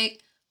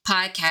fantastic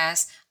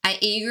podcast. I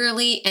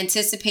eagerly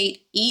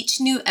anticipate each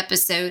new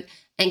episode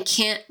and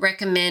can't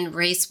recommend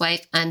Race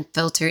Wife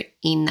Unfiltered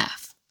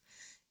enough.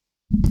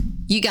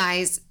 You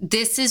guys,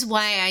 this is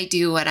why I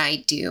do what I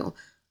do.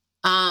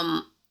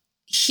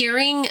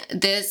 Hearing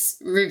this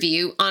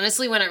review,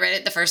 honestly, when I read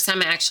it the first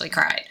time, I actually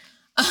cried.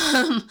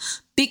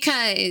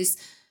 Because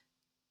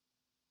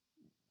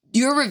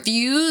your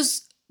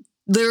reviews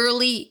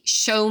literally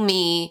show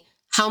me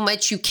how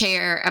much you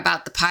care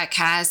about the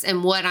podcast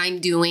and what I'm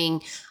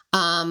doing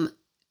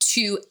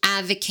to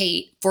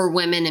advocate for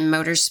women in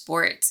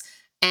motorsports.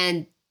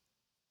 And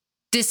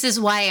this is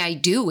why I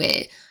do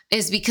it,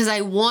 is because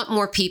I want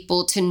more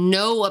people to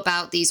know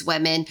about these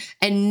women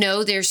and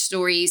know their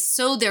stories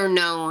so they're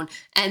known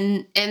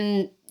and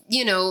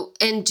you know,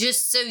 and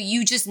just so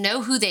you just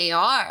know who they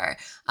are.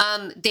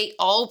 They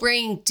all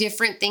bring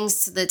different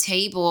things to the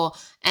table,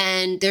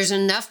 and there's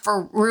enough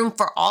room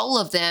for all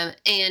of them,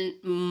 and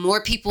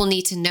more people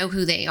need to know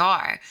who they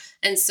are.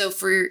 And so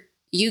for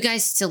you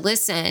guys to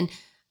listen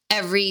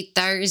every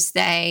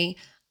Thursday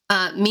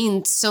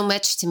means so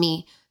much to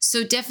me.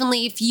 So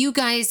definitely, if you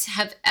guys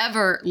have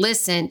ever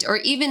listened, or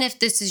even if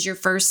this is your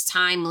first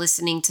time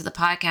listening to the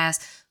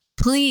podcast,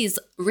 please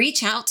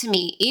reach out to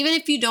me. Even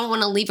if you don't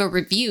want to leave a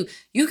review,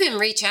 you can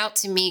reach out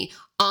to me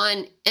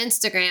on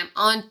Instagram,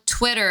 on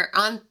Twitter,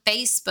 on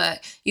Facebook.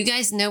 You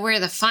guys know where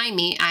to find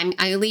me.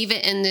 I leave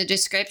it in the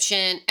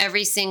description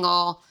every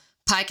single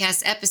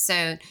podcast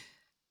episode.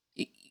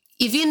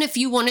 Even if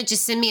you want to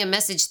just send me a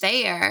message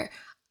there,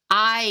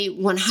 I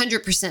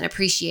 100%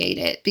 appreciate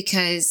it,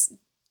 because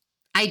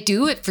I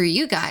do it for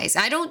you guys.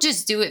 I don't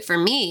just do it for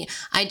me.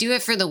 I do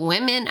it for the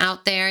women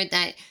out there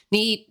that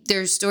need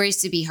their stories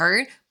to be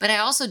heard, but I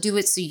also do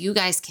it so you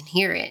guys can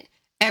hear it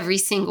every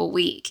single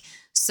week.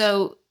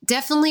 So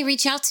definitely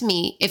reach out to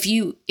me if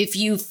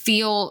you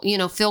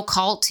feel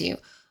called to.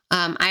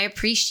 I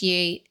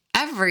appreciate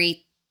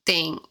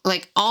everything,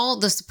 like all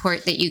the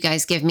support that you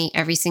guys give me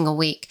every single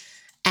week.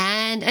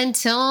 And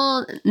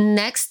until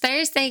next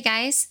Thursday,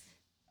 guys,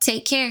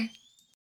 take care.